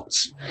 and he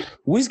worked.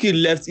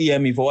 Wizkid left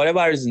EME for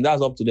whatever reason,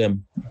 that's up to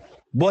them.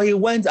 But he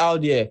went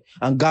out there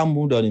and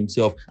gambled on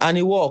himself, and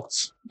he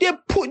worked.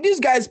 These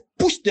guys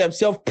pushed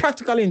themselves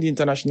practically in the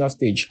international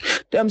stage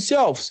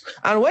themselves.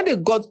 And when they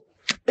got,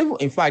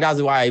 in fact,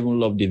 that's why I even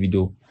love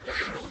Davido.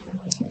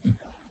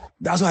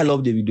 That's why I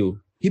love Davido.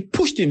 He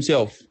pushed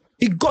himself.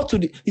 He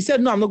said,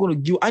 no, I'm not going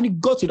to give. And he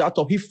got to that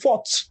top. He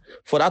fought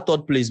for that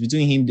third place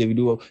between him,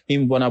 Davido,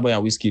 him, Burna Boy,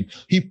 and Wizkid.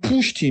 He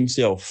pushed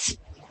himself.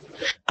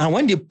 And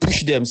when they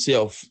push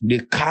themselves, they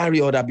carry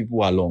other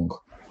people along.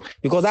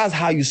 Because that's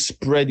how you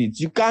spread it.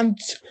 You can't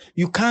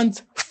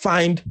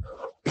find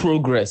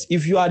progress.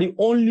 If you are the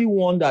only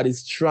one that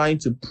is trying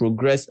to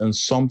progress in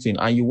something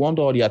and you want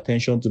all the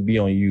attention to be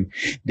on you,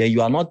 then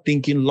you are not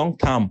thinking long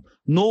term.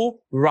 No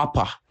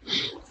rapper.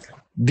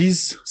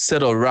 This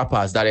set of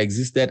rappers that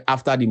existed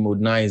after the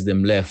Mode9s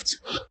them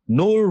left,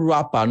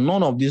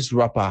 none of these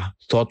rappers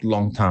thought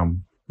long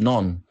term.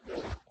 None.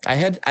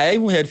 I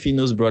even heard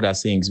Fino's brother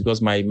sings,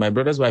 because my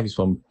brother's wife is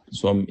from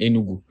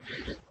Enugu.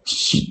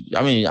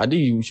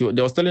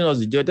 They were telling us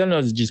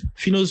the gist.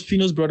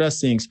 Fino's brother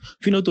sings.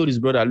 Fino told his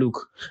brother,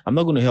 look, I'm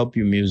not going to help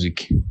you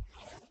music.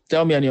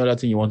 Tell me any other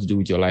thing you want to do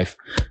with your life.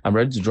 I'm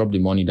ready to drop the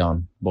money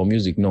down, but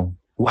music, no.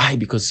 Why?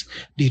 Because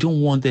they don't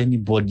want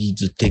anybody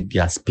to take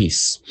their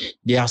space.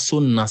 They are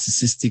so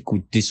narcissistic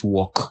with this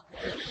work.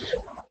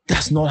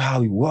 That's not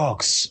how it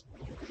works.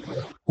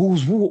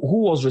 Who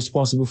was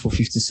responsible for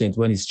 50 Cent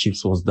when his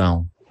chips was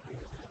down?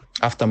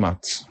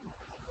 Aftermath.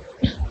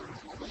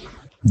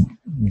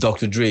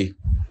 Dr. Dre.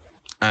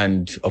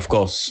 And, of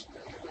course,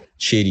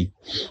 Shady.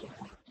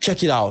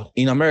 Check it out.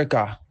 In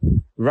America,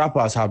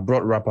 rappers have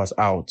brought rappers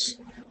out.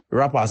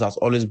 Rappers has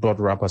always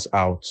brought rappers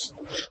out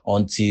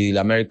until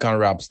American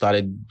rap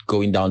started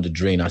going down the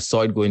drain. I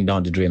saw it going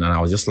down the drain and I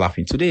was just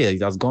laughing. Today,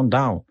 it has gone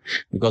down.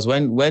 Because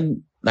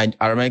when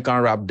American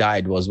rap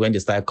died was when they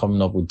started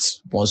coming up with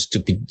one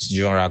stupid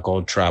genre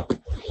called trap.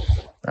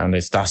 And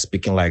they start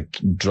speaking like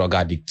drug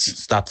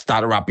addicts, start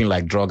rapping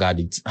like drug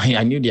addicts.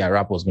 I knew their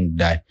rap was going to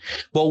die.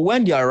 But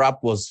when their rap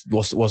was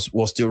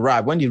still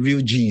rap, when the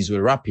real G's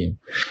were rapping,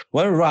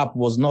 when rap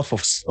was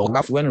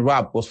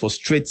for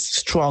straight,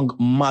 strong,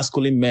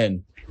 masculine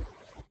men,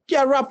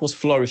 Yeah, rap was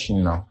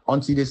flourishing now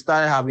until they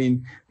started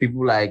having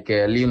people like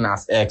Lil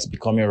Nas X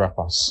becoming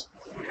rappers,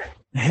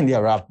 and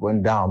their rap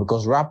went down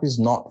because rap is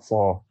not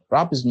for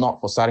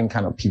certain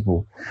kind of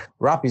people.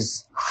 Rap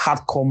is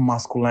hardcore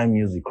masculine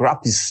music.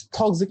 Rap is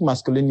toxic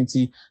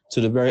masculinity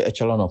to the very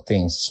echelon of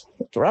things.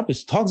 Rap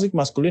is toxic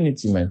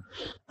masculinity, man,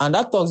 and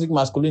that toxic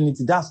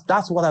masculinity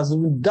that's what has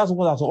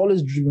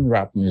always driven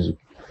rap music.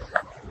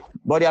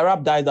 But their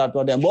rap died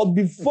after them. But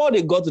before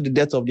they got to the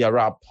death of their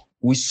rap,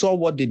 we saw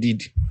what they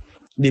did.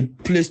 They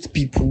placed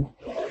people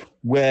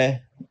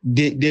where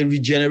they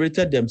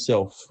regenerated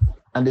themselves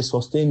and they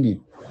sustained it.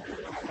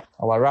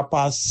 Our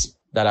rappers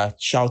that are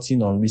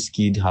shouting on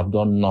Wizkid have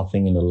done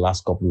nothing in the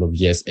last couple of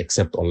years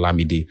except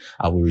Olamide.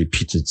 I will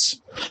repeat it.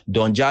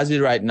 Don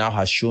Jazzy right now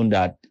has shown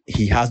that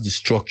he has the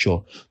structure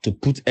to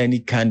put any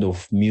kind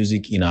of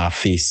music in our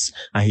face.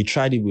 And he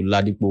tried it with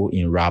Ladipo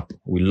in rap.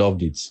 We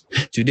loved it.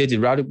 Today, the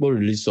Ladipo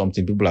released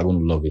something, people are going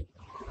to love it.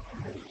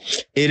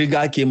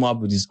 Eriga came up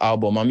with his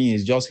album. I mean,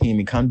 it's just him.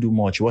 He can't do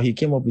much. Well, he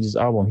came up with his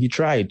album. He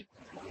tried.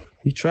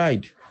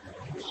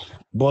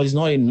 But it's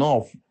not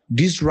enough.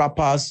 These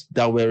rappers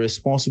that were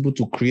responsible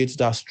to create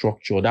that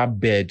structure, that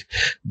bed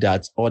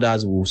that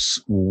others will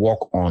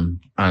walk on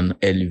and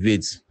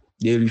elevate,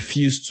 they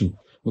refuse to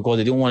because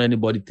they don't want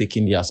anybody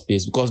taking their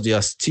space because they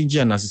are stingy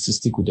and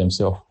narcissistic with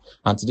themselves.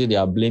 And today they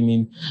are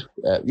blaming.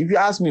 If you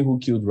ask me who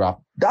killed rap,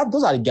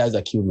 those are the guys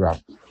that killed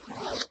rap.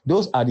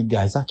 Those are the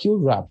guys that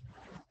killed rap.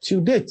 Till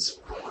date.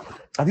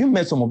 Have you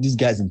met some of these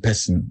guys in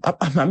person?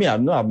 I mean,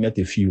 I've met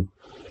a few.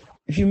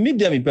 If you meet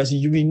them in person,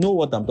 you will know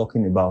what I'm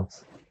talking about.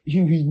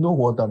 You will know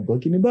what I'm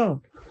talking about.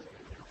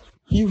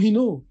 You will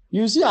know.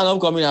 You see an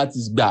upcoming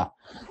artist,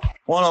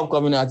 one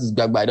upcoming artist,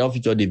 but I don't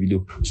feature the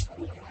video.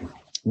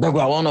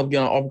 One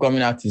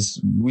upcoming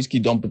artist,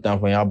 Wizkid don't put down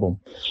for your album.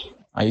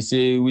 And you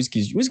say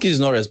Wizkid is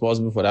not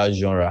responsible for that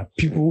genre.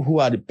 People who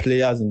are the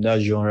players in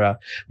that genre,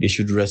 they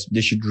should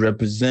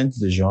represent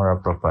the genre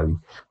properly.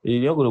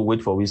 You're not going to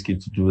wait for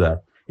Wizkid to do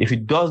that. If he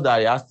does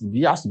that, it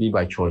has to be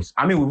by choice.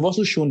 I mean, we've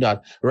also shown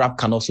that rap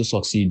can also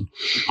succeed.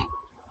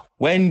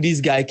 When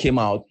this guy came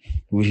out,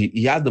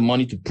 he had the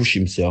money to push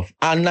himself,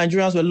 and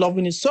Nigerians were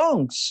loving his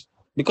songs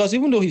because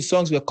even though his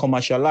songs were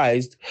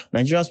commercialized,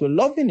 Nigerians were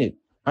loving it.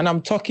 And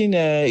I'm talking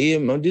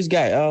this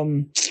guy,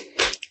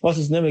 what's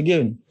his name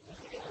again?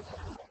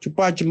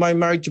 Chupai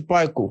married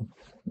Chupaiko.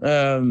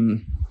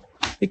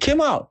 He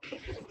came out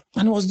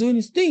and was doing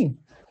his thing.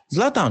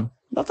 Zlatan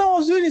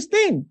was doing his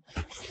thing.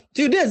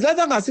 Today,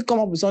 Zlatan can still come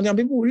up with something and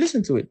people will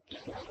listen to it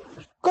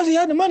because he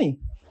had the money.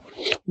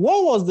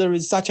 What was the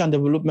research and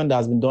development that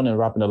has been done in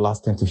rap in the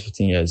last 10 to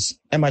 15 years?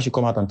 Emma should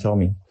come out and tell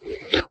me.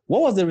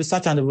 What was the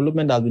research and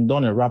development that has been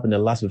done in rap in the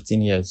last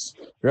 15 years?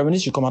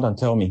 Reverend should come out and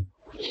tell me.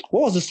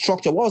 What was the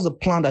structure? What was the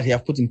plan that he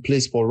have put in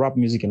place for rap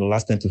music in the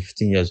last 10 to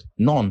 15 years?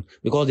 None,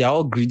 because they are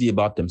all greedy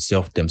about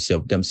themselves.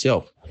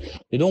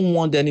 They don't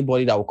want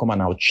anybody that will come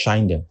and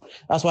outshine them.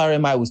 That's why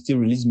RMI will still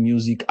release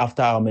music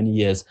after how many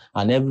years,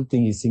 and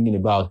everything he's singing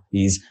about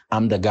is,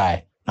 I'm the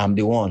guy, I'm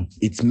the one,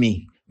 it's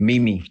me.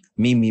 Me.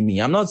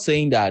 I'm not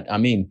saying that,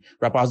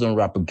 rappers don't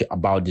rap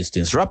about these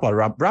things.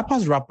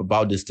 Rappers rap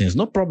about these things,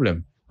 no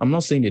problem. I'm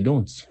not saying they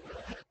don't.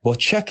 But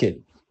check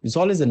it. It's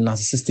always been a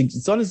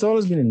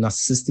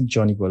narcissistic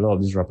journey for a lot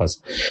of these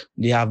rappers.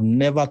 They have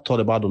never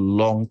thought about the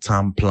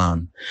long-term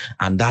plan.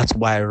 And that's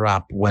why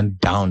rap went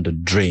down the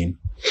drain.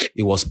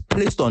 It was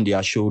placed on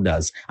their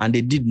shoulders and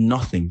they did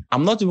nothing.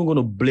 I'm not even going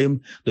to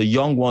blame the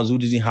young ones who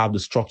didn't have the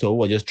structure, who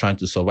were just trying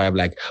to survive,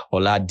 like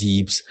Ola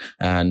Deeps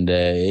and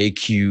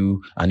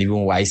AQ and even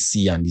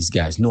YC and these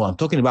guys. No, I'm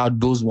talking about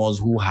those ones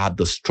who had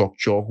the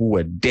structure, who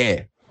were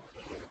there.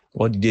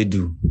 What did they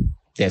do?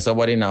 Then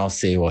somebody now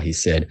say what he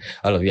said.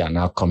 All of you are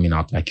now coming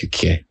out like you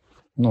care.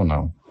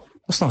 No.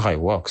 That's not how it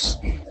works.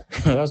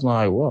 That's not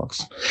how it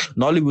works.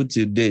 Nollywood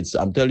to date,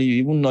 I'm telling you,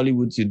 even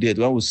Nollywood to date,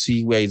 when we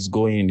see where it's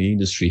going in the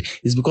industry,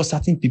 it's because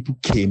certain people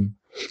came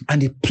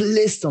and they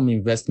placed some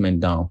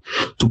investment down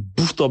to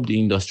boost up the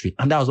industry.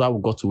 And that was why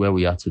we got to where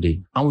we are today.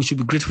 And we should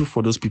be grateful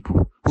for those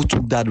people who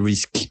took that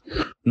risk,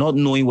 not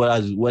knowing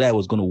whether it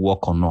was going to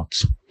work or not.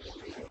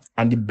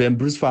 And the Ben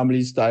Bruce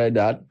family started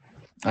that.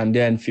 And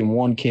then Film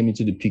One came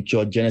into the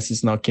picture.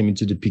 Genesis now came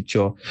into the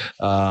picture.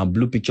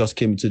 Blue Pictures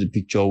came into the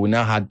picture. We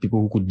now had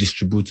people who could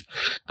distribute.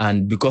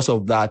 And because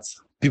of that,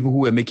 people who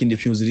were making the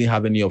films didn't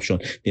have any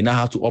option. They now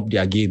had to up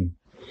their game.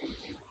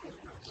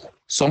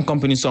 Some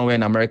company somewhere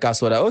in America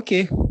saw that,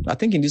 okay, I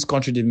think in this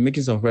country, they've been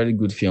making some very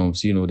good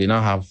films. They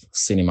now have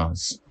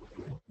cinemas.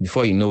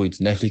 Before you know it,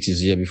 Netflix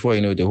is here. Before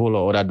you know it, the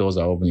whole other doors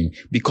are opening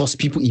because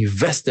people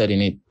invested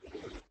in it.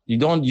 You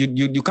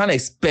can't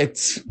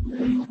expect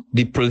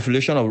the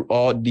proliferation of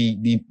or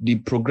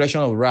the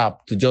progression of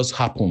rap to just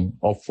happen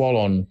or fall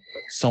on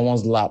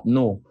someone's lap.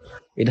 No,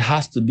 it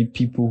has to be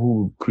people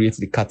who create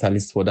the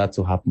catalyst for that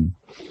to happen.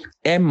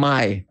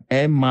 MI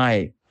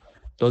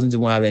doesn't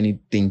even have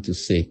anything to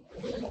say.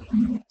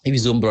 If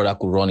his own brother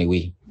could run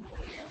away,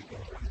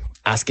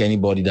 ask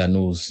anybody that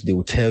knows. They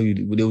will tell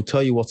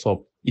you what's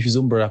up. If his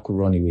own brother could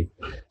run away.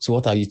 So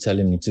what are you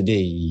telling me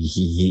today?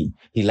 He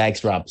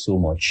likes rap so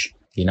much.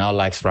 he now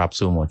likes rap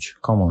so much.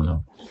 Come on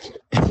now.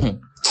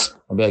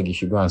 I beg you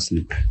should go and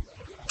sleep.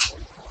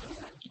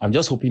 I'm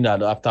just hoping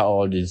that after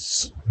all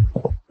this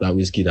that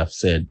Wizkid have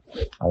said,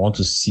 I want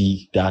to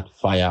see that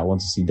fire. I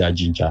want to see that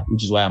ginger,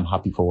 which is why I'm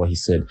happy for what he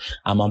said.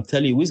 I'm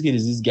telling you, Wizkid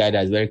is this guy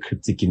that is very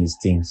cryptic in his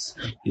things.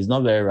 He's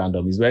not very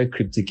random. He's very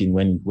cryptic in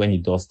when he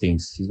does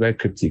things. He's very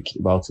cryptic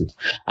about it.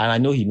 And I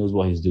know he knows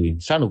what he's doing.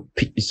 He's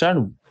trying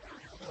to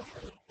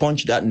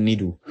punch that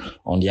needle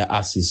on their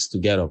asses to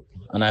get up.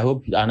 And I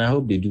hope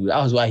they do.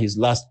 That was why his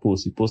last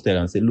post, he posted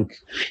and said, look,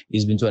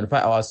 it's been 24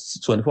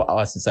 hours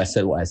since I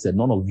said what I said.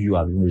 None of you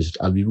have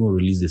even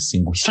released a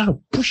single. He's trying to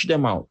push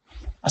them out.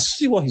 I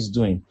see what he's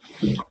doing.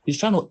 He's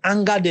trying to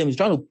anger them. He's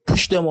trying to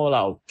push them all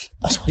out.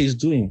 That's what he's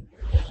doing.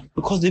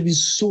 Because they've been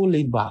so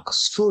laid back,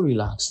 so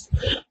relaxed.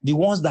 The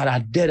ones that are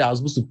dead are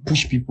supposed to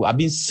push people. I've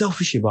been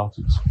selfish about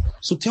it.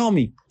 So tell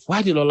me,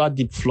 why did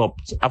Oladipo flop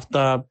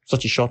after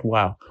such a short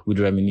while with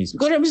Reminisce?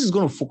 Because Reminisce is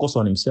going to focus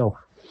on himself.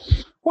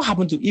 What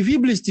happened to if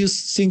Iblis still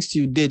sings to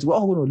you dead? We're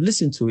all going to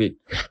listen to it.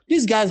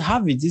 These guys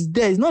have it. It's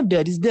there. It's not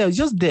dead. It's there. It's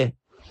just there.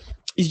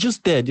 It's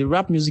just there. The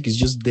rap music is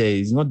just there.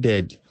 It's not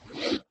dead.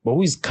 But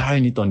who is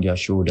carrying it on their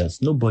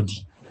shoulders?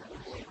 Nobody.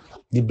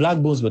 The Black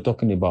Bones we're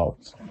talking about.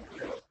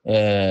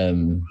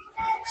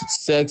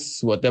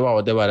 Sex,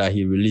 whatever that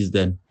he released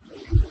then.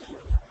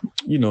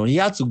 You know, he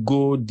had to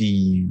go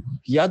the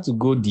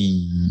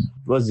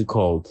what's it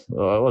called?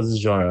 What's this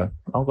genre?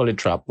 I don't call it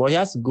trap, but he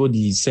has to go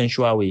the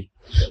sensual way.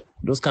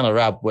 Those kind of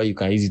rap where you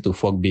can use it to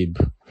fuck babe.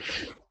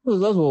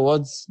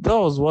 That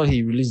was what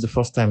he released the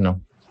first time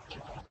now.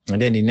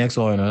 And then the next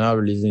one, now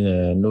releasing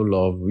No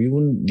Love.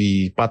 Even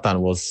the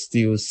pattern was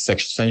still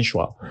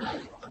sensual.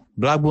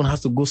 Blackbone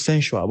has to go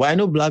sensual. But I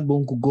know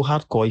Blackbone could go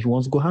hardcore if he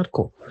wants to go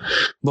hardcore.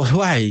 But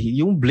why?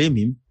 You won't blame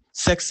him.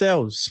 Sex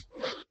sells.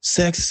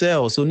 Sex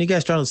sells. So nigga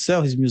is trying to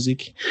sell his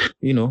music,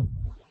 you know.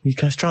 He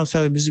can try to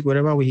sell his music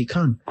whatever way he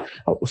can.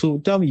 So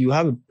tell me, you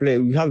have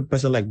a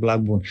person like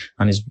Blackbone,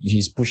 and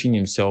he's pushing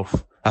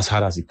himself as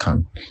hard as he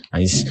can,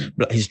 and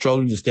he's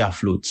struggling to stay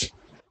afloat.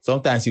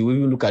 Sometimes he will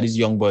even look at these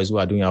young boys who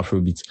are doing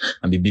Afrobeat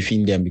and be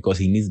beefing them because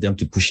he needs them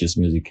to push his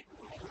music.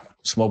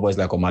 Small boys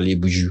like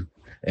Omale Buju,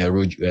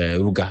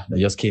 Ruga, that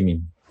just came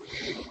in.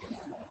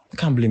 You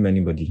can't blame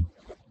anybody.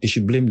 They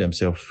should blame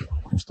themselves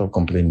and stop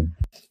complaining.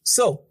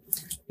 So,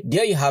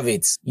 there you have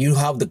it. You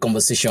have the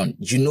conversation.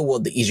 You know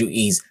what the issue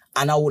is.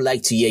 And I would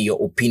like to hear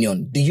your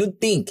opinion. Do you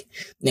think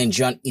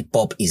Nigerian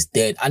hip-hop is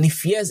dead? And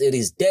if yes, it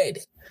is dead,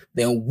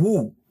 then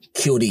who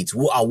killed it?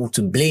 Who are we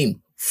to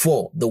blame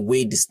for the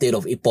way the state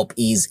of hip-hop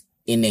is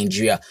in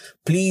Nigeria?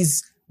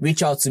 Please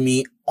reach out to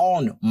me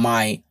on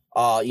my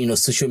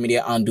social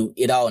media handle,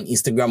 either on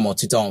Instagram or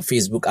Twitter, on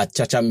Facebook at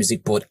Chacha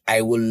Music Pod.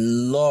 I would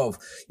love,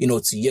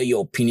 to hear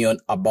your opinion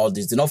about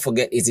this. Do not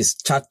forget, it is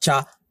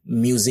Chacha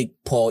Music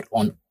Pod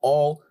on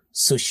all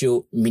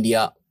social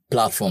media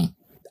platforms.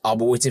 I'll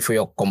be waiting for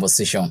your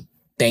conversation.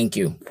 Thank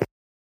you.